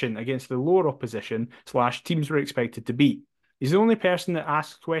magician against the lower opposition / teams we're expected to beat. He's the only person that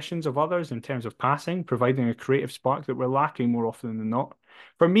asks questions of others in terms of passing, providing a creative spark that we're lacking more often than not.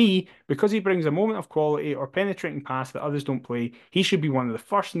 For me, because he brings a moment of quality or penetrating pass that others don't play, he should be one of the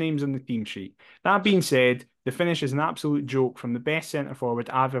first names on the team sheet. That being said, the finish is an absolute joke from the best centre forward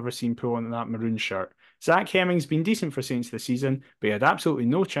I've ever seen pull on that maroon shirt. Zach Hemming's been decent for Saints this season, but he had absolutely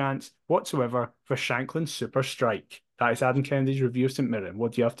no chance whatsoever for Shankland's super strike. That is Adam Kennedy's review of St Mirren.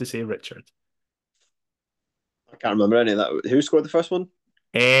 What do you have to say, Richard? I can't remember any of that. Who scored the first one?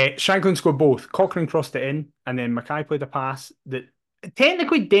 Shankland scored both. Cochrane crossed it in, and then Mackay played a pass that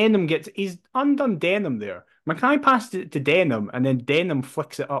technically Denham gets. He's undone Denham there. Mackay passed it to Denham, and then Denham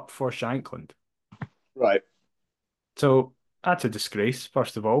flicks it up for Shankland. Right. So that's a disgrace,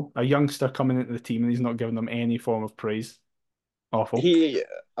 first of all. A youngster coming into the team and he's not giving them any form of praise. Awful. He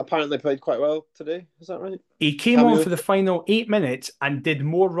apparently played quite well today. Is that right? He came on Cameo. for the final 8 minutes and did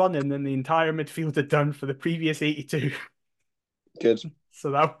more running than the entire midfield had done for the previous 82. Good.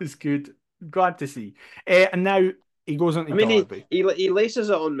 So that was good. Glad to see. And now he goes on to I mean, Derby. he laces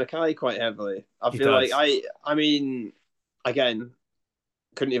it on Mackay quite heavily. I He feel like does. I mean, again,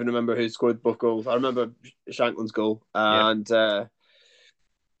 couldn't even remember who scored both goals. I remember Shankland's goal, Yep. and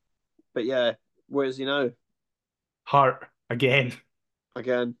but yeah, where is he now? Hart again.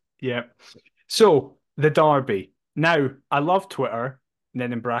 Again, Yep. So the Derby. Now, I love Twitter, and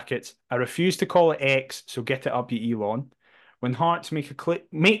then in brackets, I refuse to call it X, so get it up, you Elon. When Hearts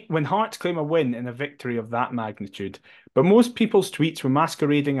claim a win in a victory of that magnitude, but most people's tweets were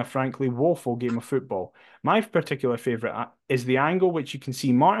masquerading a frankly woeful game of football. My particular favourite is the angle which you can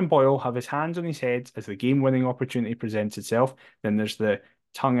see Martin Boyle have his hands on his head as the game-winning opportunity presents itself. Then there's the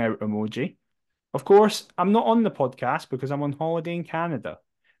tongue out emoji. Of course, I'm not on the podcast because I'm on holiday in Canada.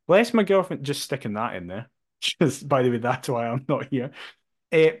 Bless my girlfriend, just sticking that in there. Just, by the way, that's why I'm not here.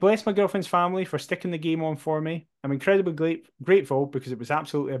 Bless my girlfriend's family for sticking the game on for me. I'm incredibly grateful because it was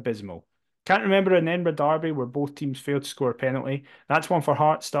absolutely abysmal. Can't remember an Edinburgh derby where both teams failed to score a penalty. That's one for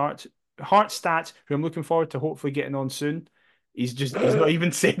Heart Stats, who I'm looking forward to hopefully getting on soon. He's not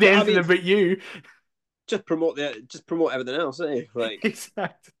even said I anything mean, about you. just promote everything else, eh? Like,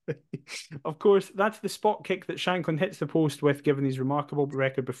 Exactly. Of course, that's the spot kick that Shanklin hits the post with, given his remarkable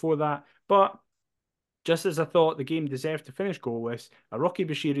record before that. But Just as I thought the game deserved to finish goalless, a Rocky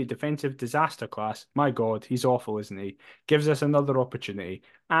Bashiri defensive disaster class, my God, he's awful, isn't he? Gives us another opportunity.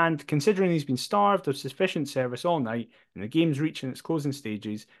 And considering he's been starved of sufficient service all night and the game's reaching its closing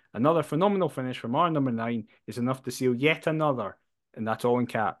stages, another phenomenal finish from our number 9 is enough to seal yet another, and that's all in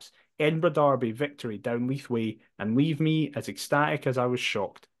caps, Edinburgh Derby victory down Leith Way and leave me as ecstatic as I was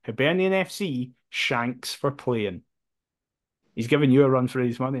shocked. Hibernian FC, Shanks for playing. He's giving you a run for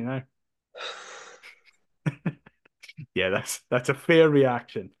his money now. Yeah, that's a fair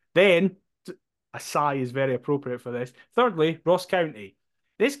reaction. Then a sigh is very appropriate for this. Thirdly, Ross County.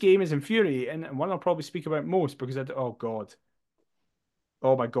 This game is infuriating and one I'll probably speak about most because oh God,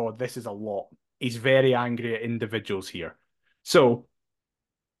 oh my God, this is a lot. He's very angry at individuals here. So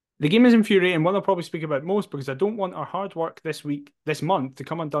the game is infuriating. One I'll probably speak about most because I don't want our hard work this month, to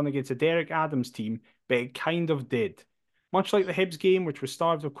come undone against a Derek Adams team, but it kind of did. Much like the Hibs game, which was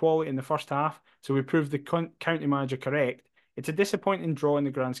starved of quality in the first half, so we proved the county manager correct. It's a disappointing draw in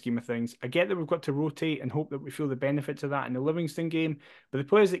the grand scheme of things. I get that we've got to rotate and hope that we feel the benefits of that in the Livingston game, but the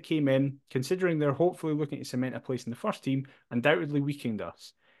players that came in, considering they're hopefully looking to cement a place in the first team, undoubtedly weakened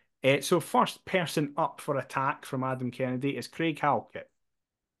us. So first person up for attack from Adam Kennedy is Craig Halkett,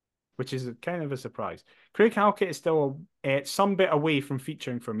 which is kind of a surprise. Craig Halkett is still some bit away from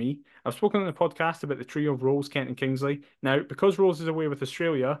featuring for me. I've spoken on the podcast about the trio of Rolls, Kent and Kingsley. Now, because Rolls is away with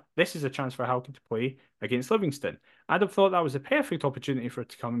Australia, this is a chance for Halkett to play against Livingston. I'd have thought that was a perfect opportunity for it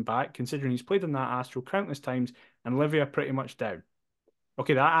to come back, considering he's played on that Astro countless times and Livia pretty much down.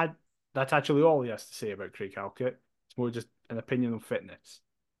 Okay, that's actually all he has to say about Craig Halkett. It's more just an opinion on fitness.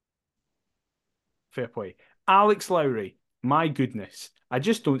 Fair play. Alex Lowry, my goodness, I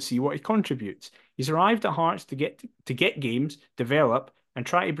just don't see what he contributes. He's arrived at Hearts to get games, develop, and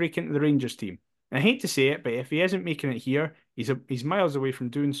try to break into the Rangers team. And I hate to say it, but if he isn't making it here, he's miles away from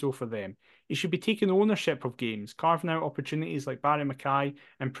doing so for them. He should be taking ownership of games, carving out opportunities like Barry Mackay,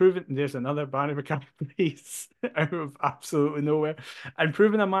 and proving there's another Barry Mackay place out of absolutely nowhere, and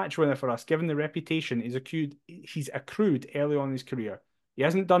proving a match winner for us, given the reputation he's accrued early on in his career. He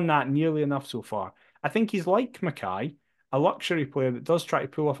hasn't done that nearly enough so far. I think he's like Mackay, a luxury player that does try to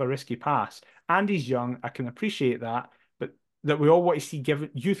pull off a risky pass, and he's young. I can appreciate that, but that we all want to see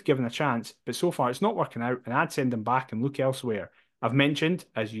youth given a chance. But so far, it's not working out, and I'd send him back and look elsewhere. I've mentioned,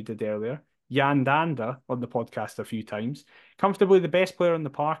 as you did earlier, Jan Danda on the podcast a few times. Comfortably the best player on the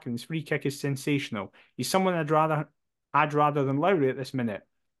park, and his free kick is sensational. He's someone I'd rather than Lowry at this minute.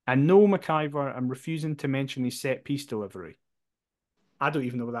 And no McIver, I'm refusing to mention his set piece delivery. I don't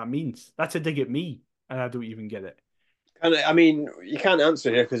even know what that means. That's a dig at me, and I don't even get it. And I mean, you can't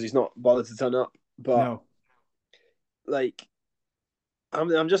answer here because he's not bothered to turn up. But No. like,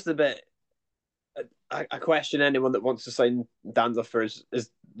 I'm just a bit. I question anyone that wants to sign Danza for is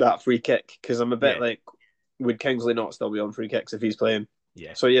that free kick because I'm a bit Yeah. like, would Kingsley not still be on free kicks if he's playing?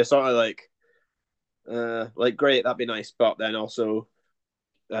 Yeah. So yeah, sort of like great, that'd be nice, but then also,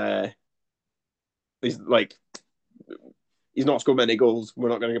 uh, he's like he's not scored many goals. We're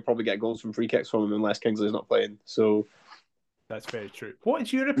not going to probably get goals from free kicks from him unless Kingsley's not playing. So That's very true. What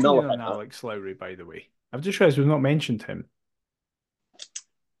is your opinion nullify on that. Alex Lowry, by the way? I've just realised we've not mentioned him.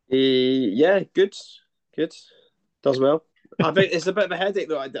 Yeah, good, good, does well. I think it's a bit of a headache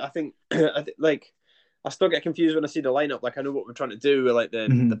though. I think like I still get confused when I see the lineup. Like I know what we're trying to do with like the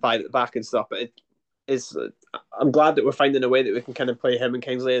Mhm. five at the back and stuff, but it is. I'm glad that we're finding a way that we can kind of play him and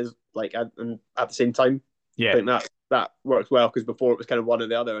Kingsley as like at the same time. I Yeah, think that works well because before it was kind of one or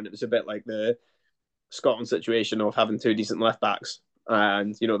the other, and it was a bit like the Scotland situation of having two decent left backs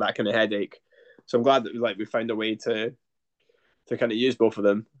and that kind of headache. So I'm glad that we found a way to kind of use both of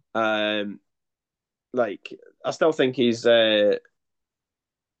them. Like I still think he's prone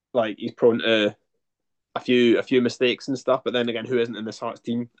to a few mistakes and stuff, but then again, who isn't in this Hearts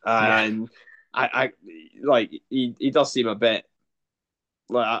team? yeah, And I like he does seem a bit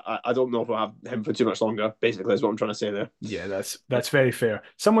like I don't know if we'll have him for too much longer. Basically, is what I'm trying to say there. yeah. That's very fair.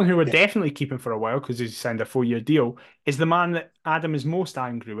 Someone who we're definitely keeping for a while because he's signed a 4-year deal is the man that Adam is most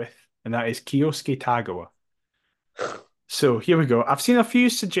angry with, and that is Kiyosuke Tagawa. So here we go. I've seen a few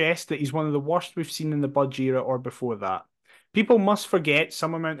suggest that he's one of the worst we've seen in the Budge era or before that. People must forget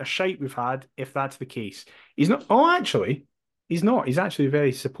some amount of shite we've had if that's the case. He's not. Oh, actually, he's not. He's actually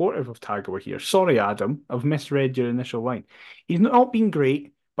very supportive of Tagawa here. Sorry, Adam. I've misread your initial line. He's not been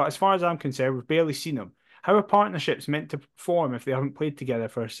great, but as far as I'm concerned, we've barely seen him. How are partnerships meant to perform if they haven't played together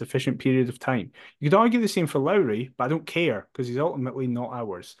for a sufficient period of time? You could argue the same for Lowry, but I don't care because he's ultimately not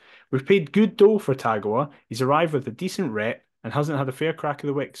ours. We've paid good dough for Tagawa. He's arrived with a decent rep and hasn't had a fair crack of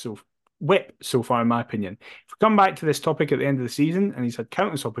the whip whip so far, in my opinion. If we come back to this topic at the end of the season and he's had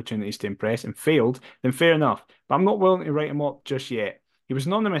countless opportunities to impress and failed, then fair enough. But I'm not willing to write him up just yet. He was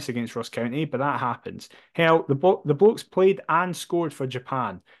anonymous against Ross County, but that happens. Hell, the bloke's played and scored for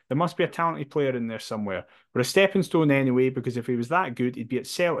Japan. There must be a talented player in there somewhere. We're a stepping stone anyway, because if he was that good, he'd be at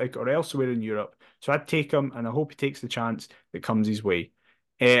Celtic or elsewhere in Europe. So I'd take him, and I hope he takes the chance that comes his way.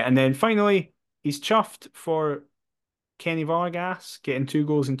 And then finally, he's chuffed for Kenny Vargas getting 2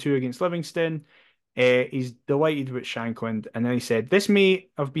 goals and two against Livingston. He's delighted with Shankland. And then he said, "This may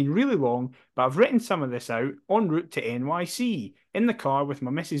have been really long, but I've written some of this out en route to NYC in the car with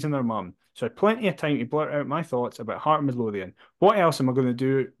my missus and her mum. So I had plenty of time to blurt out my thoughts about Heart Midlothian. What else am I going to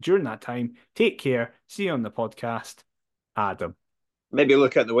do during that time? Take care. See you on the podcast, Adam." Maybe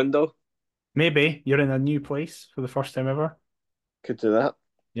look out the window. Maybe you're in a new place for the first time ever. Could do that.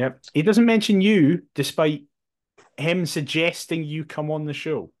 Yep. He doesn't mention you, despite him suggesting you come on the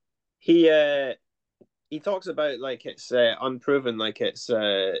show. He talks about like it's unproven, like it's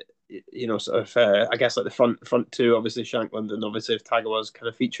sort of I guess like the front two, obviously Shankland and obviously if Tagawa's kind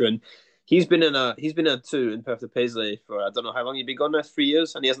of featuring. He's been a two in Perth of Paisley for I don't know how long he'd been gone now, 3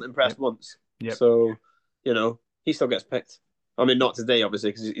 years, and he hasn't impressed Yep. once. Yep. So he still gets picked. I mean, not today,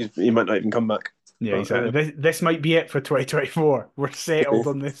 obviously, because he might not even come back. Yeah, But, exactly. This might be it for 2024. We're settled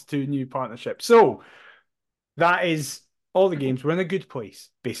on this two new partnership. So that is all the games. We're in a good place,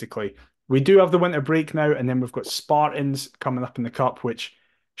 basically. We do have the winter break now, and then we've got Spartans coming up in the cup, which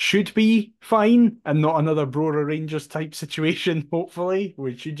should be fine and not another Brora Rangers type situation, hopefully,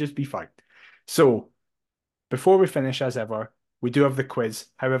 which should just be fine. So before we finish, as ever, we do have the quiz.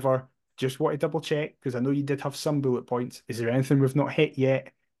 However, just want to double check, because I know you did have some bullet points. Is there anything we've not hit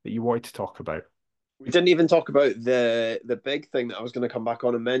yet that you wanted to talk about? we didn't even talk about the big thing that I was going to come back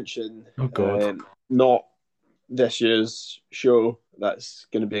on and mention. Oh, God. Not this year's show that's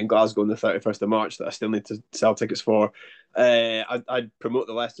going to be in Glasgow on the 31st of March that I still need to sell tickets for. I'd promote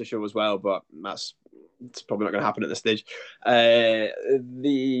the Leicester show as well, but it's probably not going to happen at this stage.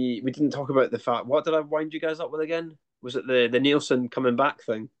 We didn't talk about the fact. What did I wind you guys up with again? Was it the Nielsen coming back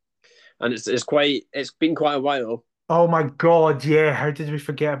thing? And it's been quite a while. Oh, my God. Yeah. How did we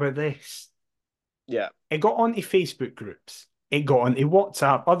forget about this? Yeah. It got onto Facebook groups. It got onto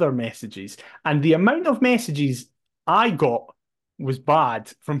WhatsApp, other messages. And the amount of messages I got was bad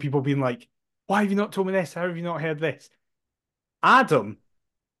from people being like, "Why have you not told me this? How have you not heard this?" Adam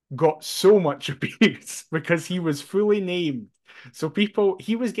got so much abuse because he was fully named. So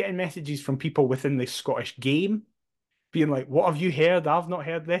he was getting messages from people within the Scottish game being like, "What have you heard? I've not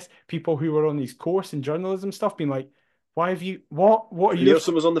heard this." People who were on his course in journalism stuff being like, "Why have you, what are your,"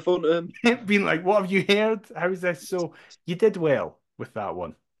 Nielsen was on the phone to him. being like, "What have you heard? How's this?" So you did well with that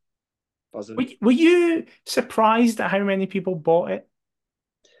one. Were you surprised at how many people bought it?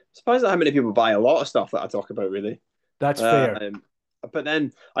 Surprised at how many people buy a lot of stuff that I talk about, really. That's fair. But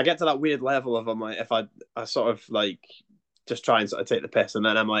then I get to that weird level of I'm like, if I sort of like just try and sort of take the piss, and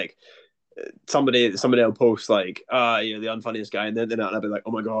then I'm like, somebody will post like, the unfunniest guy, and then I'll be like,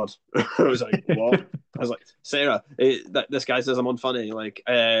 oh my god. I was like, what? I was like, Sarah, this guy says I'm unfunny, like,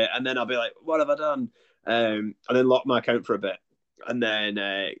 and then I'll be like, what have I done? And then lock my account for a bit, and then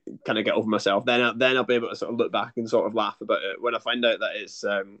kind of get over myself. Then I'll be able to sort of look back and sort of laugh about it when I find out that it's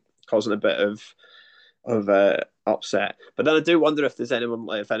causing a bit of upset. But then I do wonder if there's anyone,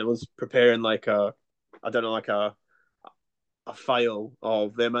 like, if anyone's preparing like I don't know, like a file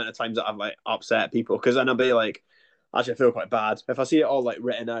of the amount of times that I've like upset people, because then I'll be like, actually I feel quite bad if I see it all like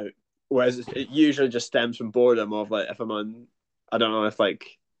written out. Whereas it usually just stems from boredom of like if I'm on, I don't know, if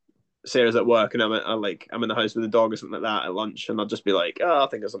like Sarah's at work and I'm in the house with the dog or something like that at lunch, and I'll just be like, oh, I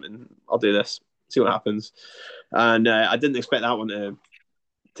think of something, I'll do this, see what happens. And I didn't expect that one to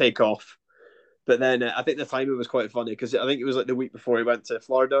take off. But then I think the timing was quite funny, because I think it was like the week before he went to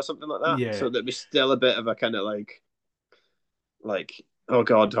Florida or something like that. Yeah. So there'd be still a bit of a kind of like, oh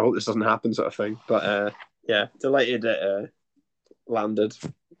god, I hope this doesn't happen sort of thing. But yeah, delighted it landed.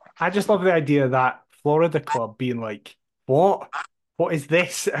 I just love the idea of that Florida club being like, "What? What is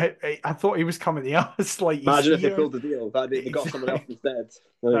this?" I thought he was coming to us. Like, he's Imagine if they here. pulled the deal, that they got someone else instead.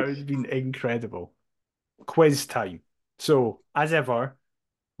 Like, That would have been incredible. Quiz time. So, as ever,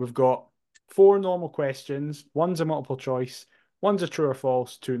 we've got 4 normal questions. One's a multiple choice, one's a true or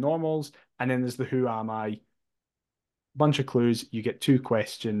false, 2 normals, and then there's the who am I. Bunch of clues. You get 2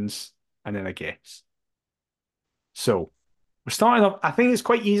 questions and then a guess. So, we're starting off. I think it's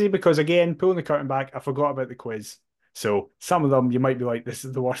quite easy because, again, pulling the curtain back, I forgot about the quiz. So, some of them you might be like, this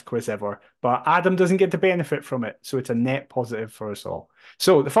is the worst quiz ever. But Adam doesn't get the benefit from it. So, it's a net positive for us all.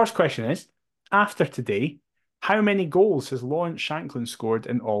 So, the first question is, after today, How many goals has Lawrence Shanklin scored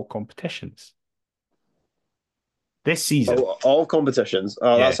in all competitions this season? Oh, all competitions.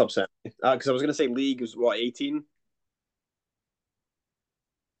 Oh, Yeah. that's upsetting. Because I was going to say league was what, 18?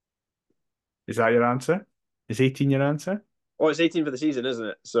 Is that your answer? Is 18 your answer? Oh, it's 18 for the season, isn't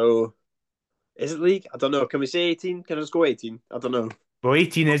it? So is it league? I don't know. Can we say 18? Can I just go 18? I don't know. Well,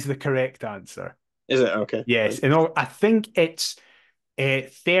 18 is the correct answer. Is it? Okay. Yes. Fine. And I think it's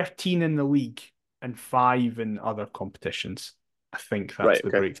 13 in the league and 5 in other competitions. I think that's Right. the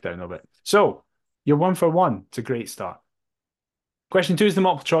Okay. breakdown of it. So you're 1 for 1. It's a great start. Question 2 is the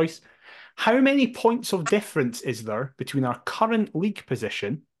multiple choice. How many points of difference is there between our current league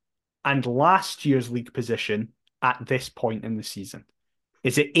position and last year's league position at this point in the season?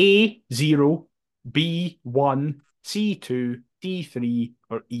 Is it A, 0, B, 1, C, 2, D, 3,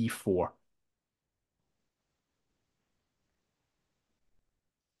 or E, 4?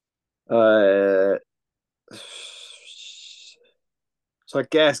 Uh, so I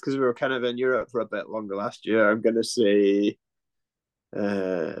guess because we were kind of in Europe for a bit longer last year, I'm going to say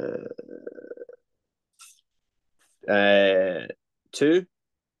uh, 2.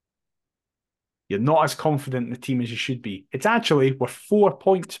 You're not as confident in the team as you should be. It's actually, we're 4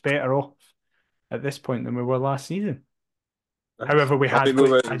 points better off at this point than we were last season. Nice. However, we I had mean, we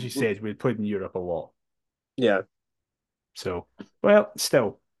played, were, as you said, we played in Europe a lot. yeah. So, well,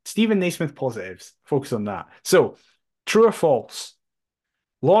 still, Stephen Naismith positives. Focus on that. So, true or false?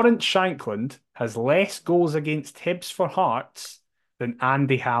 Lawrence Shankland has less goals against Hibs for Hearts than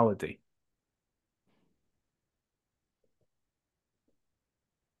Andy Halliday.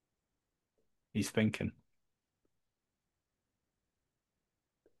 He's thinking.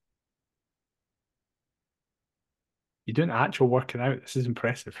 You're doing actual working out. This is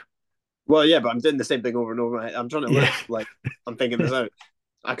impressive. Well, yeah, but I'm doing the same thing over and over. I'm trying to Yeah. live like I'm thinking this out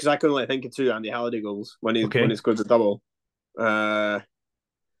because I couldn't think of two Andy Halliday goals when he Okay. scored the double. Uh,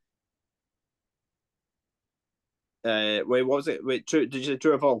 wait, what was it? Wait, true? Did you say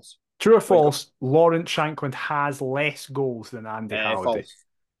true or false? True or Wait, false? Lawrence Shankland has less goals than Andy Halliday. false.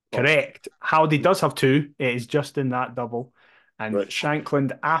 False. Correct. Halliday does have two. It is just in that double. And Right.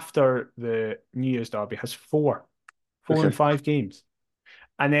 Shankland, after the New Year's Derby, has four. Four in Okay. 5 games.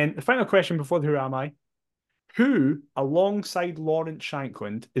 And then the final question before the Who Am I? Who, alongside Lawrence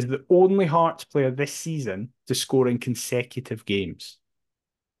Shankland, is the only Hearts player this season to score in consecutive games?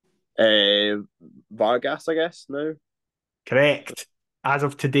 Vargas, I guess. No. Correct. As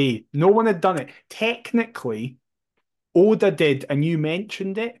of today, no one had done it. Technically, Oda did, and you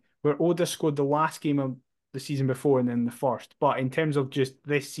mentioned it, where Oda scored the last game of the season before and then the first. But in terms of just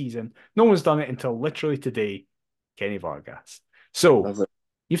this season, no one's done it until literally today, Kenny Vargas. So Lovely.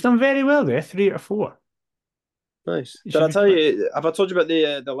 you've done very well there, 3 out of 4. Nice. You Did should I be tell fine. you? Have I told you about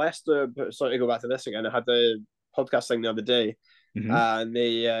the Leicester? Sorry to go back to this again. I had the podcast thing the other day, Mm-hmm. and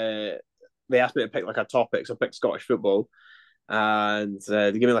they asked me to pick like a topic. So I picked Scottish football, and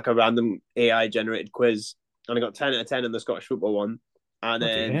they gave me like a random AI generated quiz, and I got 10 out of 10 in the Scottish football one, and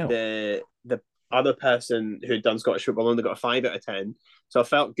Bloody then hell. the other person who'd done Scottish football only got a 5 out of 10. So I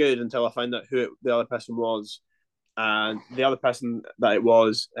felt good until I found out the other person was, and the other person that it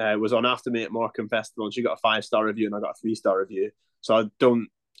was on after me at Morecambe Festival, and she got a 5-star review, and I got a 3-star review. So I don't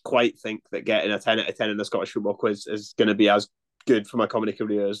quite think that getting a 10 out of 10 in the Scottish football quiz is going to be as good for my comedy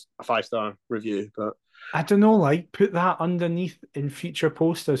career as a 5-star review, but I don't know, like put that underneath in future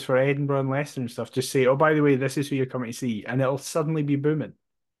posters for Edinburgh and Leicester and stuff. Just say, oh, by the way, this is who you're coming to see, and it'll suddenly be booming.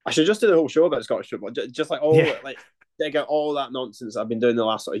 I should just do the whole show about Scottish football, just like Yeah, all like dig out all that nonsense I've been doing the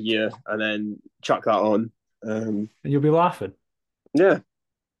last sort of year, and then chuck that on. and you'll be laughing. Yeah,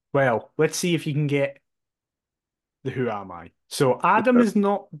 Well, let's see if you can get the Who Am I. So Adam has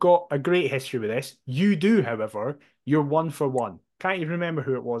not got a great history with this. You do, however. You're 1 for 1. Can't even remember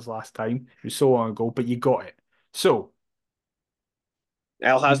who it was last time. It was so long ago, but you got it. So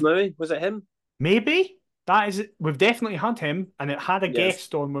El you've Hasnaoui, was it him? maybe that is it. We've definitely had him, and it had a Yes.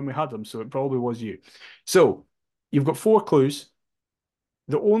 guest on when we had him, so it probably was you. So you've got 4 clues.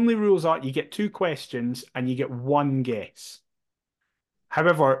 The only rules are you get 2 questions and you get one guess.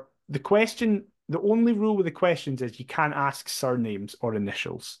 However, the only rule with the questions is you can't ask surnames or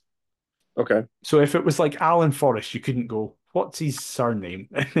initials. Okay. So if it was like Alan Forrest, you couldn't go, what's his surname?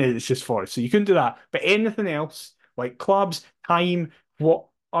 It's just Forrest. So you couldn't do that. But anything else, like clubs, time, what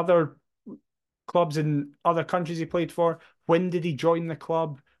other clubs in other countries he played for, when did he join the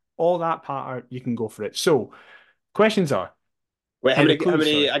club, all that part, you can go for it. So questions are, Wait, how the many? How clues,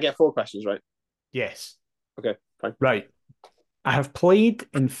 many? sorry. I get 4 questions, right? Yes. Okay, fine. Right. I have played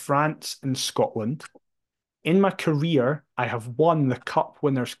in France and Scotland. In my career, I have won the Cup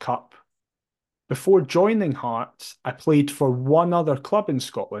Winners' Cup Before joining Hearts, I played for one other club in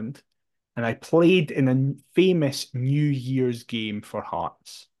Scotland, and I played in a famous New Year's game for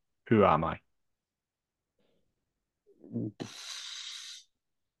Hearts. Who am I?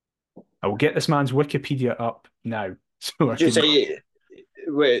 I will get this man's Wikipedia up now so I Did you can. say?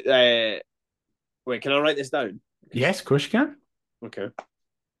 Wait, wait. Can I write this down? Yes, of course you can. Okay.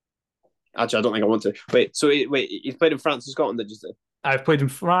 Actually, I don't think I want to. Wait. So wait, he's played in France and Scotland. Did you say? I've played in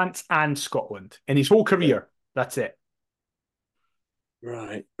France and Scotland in his whole Okay. career. That's it.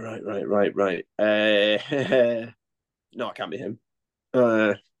 Right, right, right, right, right. No, it can't be him.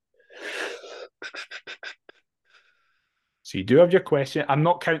 So you do have your question. I'm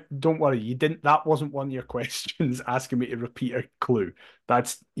not count. Don't worry, you didn't. That wasn't one of your questions asking me to repeat a clue.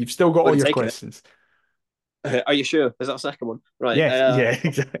 That's you've still got all Would have your taken it. questions. Are you sure? Is that a second one? Right. Yes, yeah,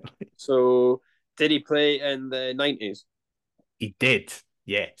 exactly. So did he play in the 90s? He did.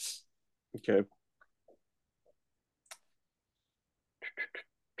 Yes. Okay.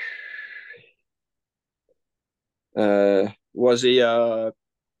 Was he a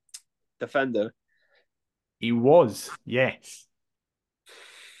defender? He was. Yes.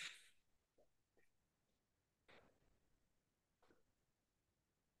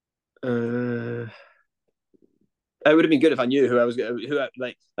 Uh, it would have been good if I knew who I was who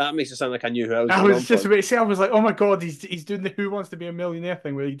like that makes it sound like I knew who I was I getting was on just for. about to say, I was like, oh my God, he's doing the Who Wants to Be a Millionaire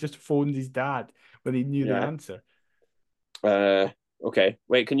thing where he just phoned his dad when he knew the Yeah. answer. Uh, okay.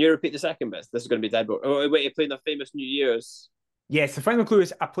 Wait, can you repeat the second bit? This is going to be dead. Oh, wait, he played in a famous New Year's. Yes, the final clue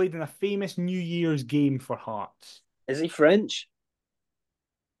is I played in a famous New Year's game for Hearts. Is he French?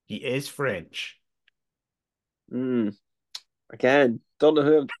 He is French. Hmm. Again, don't know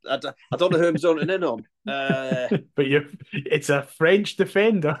who I don't know who I'm zoning in on. But it's a French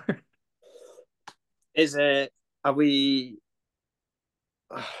defender. Is it? Are we?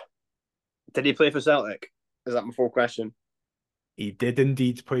 Did he play for Celtic? Is that my full question? He did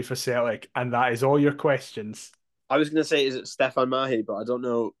indeed play for Celtic, and that is all your questions. I was going to say, is it Stefan Mahi, but I don't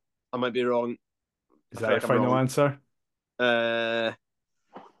know. I might be wrong. Is I that feel your like I'm final wrong. answer? Uh,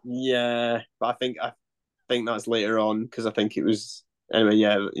 yeah, but I think that's later on because I think it was anyway.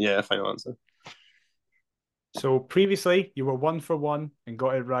 Yeah, yeah. Final answer. So previously, you were 1 for 1 and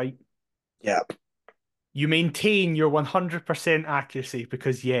got it right. Yeah. You maintain your 100% accuracy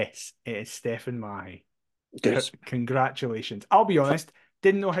because, yes, it is Stefan Mai. Good. Congratulations. I'll be honest,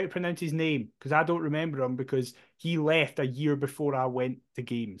 didn't know how to pronounce his name because I don't remember him because he left a year before I went to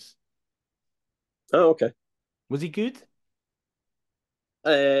games. Oh, okay. Was he good?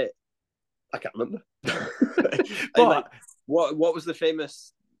 Uh, I can't remember. I like But what was the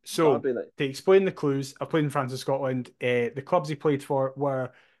famous so derby like? to explain the clues, I played in France and Scotland. The clubs he played for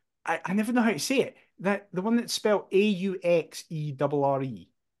were I never know how to say it. That the one that's spelled Auxerre.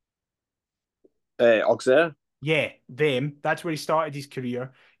 Auxerre. Yeah, them. That's where he started his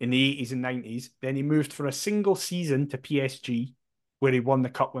career in the 80s and 90s. Then he moved for a single season to PSG, where he won the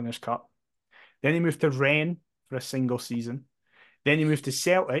Cup Winners' Cup. Then he moved to Rennes for a single season. Then he moved to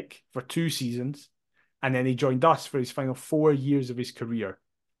Celtic for 2 seasons. And then he joined us for his final 4 years of his career.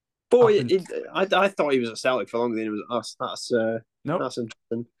 Boy, Up and I thought he was at Celtic for longer than he was at us. nope. That's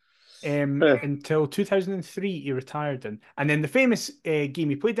interesting. Until 2003, he retired in. And then the famous game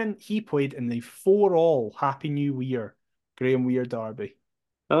he played in the 4-all Happy New Year Graham Weir derby.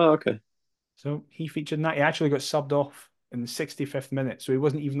 Oh, okay. So he featured in that. He actually got subbed off in the 65th minute. So he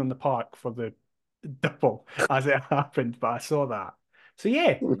wasn't even on the park for the double as it happened. But I saw that. So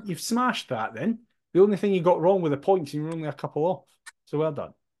yeah, you've smashed that then. The only thing you got wrong with the points, you were only a couple off. So well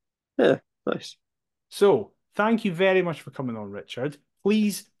done. Yeah, nice. So thank you very much for coming on, Richard.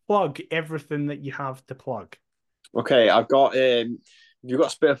 Please plug everything that you have to plug. Okay, I've got you've got to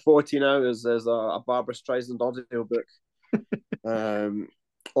spare 14 hours. There's a Barbara Streisand audio book. Um,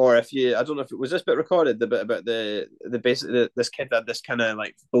 or if you, I don't know if it was this bit recorded, the bit about the basically this kid had this kind of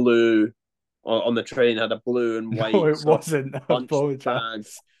like blue on the train had a blue and No, white it sort of wasn't. I lunch bag,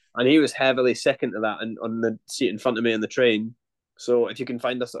 apologize. and he was heavily sick into that and on the seat in front of me on the train. So if you can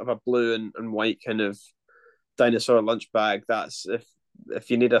find a sort of a blue and white kind of dinosaur lunch bag, that's if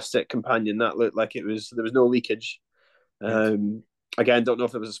you need a sick companion, that looked like it was there was no leakage. Good. Um, Again, don't know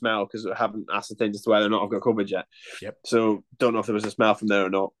if it was a smell because I haven't ascertained as to whether or not I've got COVID yet. Yep. So don't know if there was a smell from there or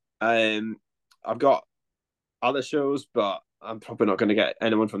not. I've got other shows, but I'm probably not going to get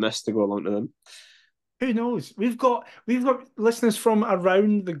anyone from this to go along to them. Who knows? We've got listeners from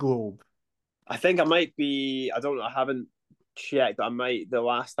around the globe. I think I might be. I don't know. I haven't checked. I might. The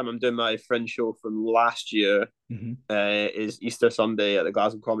last time I'm doing my Fringe show from last year Mm-hmm. is Easter Sunday at the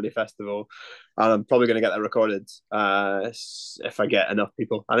Glasgow Comedy Festival, and I'm probably going to get that recorded if I get enough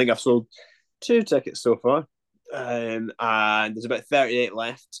people. I think I've sold two tickets so far, and there's about 38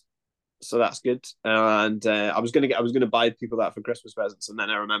 left, so that's good. And I was gonna buy people that for Christmas presents, and then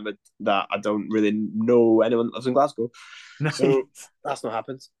I remembered that I don't really know anyone that lives in Glasgow, so Nice. that's not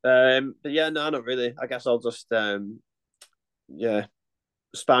happened. But yeah, no, not really. I guess I'll just yeah,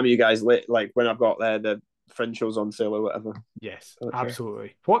 spam you guys like when I've got the fringe shows on sale or whatever. Yes, Okay.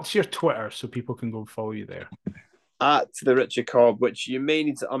 absolutely. What's your Twitter so people can go follow you there? At the Richard Cobb, which you may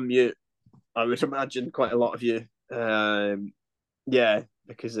need to unmute. I would imagine quite a lot of you. Yeah,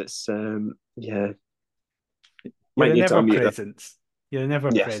 because it's yeah, You're might a need to never unmute that. presence. You're a never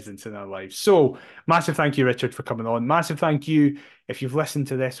Yes. presence in our lives. So, massive thank you, Richard, for coming on. Massive thank you if you've listened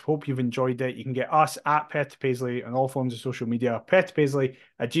to this. Hope you've enjoyed it. You can get us at Perth to Paisley on all forms of social media,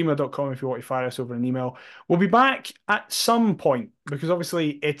 perthpaisley@gmail.com if you want to fire us over an email. We'll be back at some point because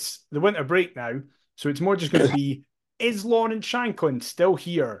obviously it's the winter break now. So, it's more just going to be, is Lawrence Shanklin still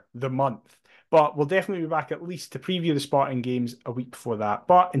here the month? But we'll definitely be back at least to preview the Spartan games a week before that.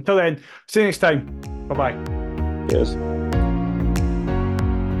 But until then, see you next time. Bye bye. Yes.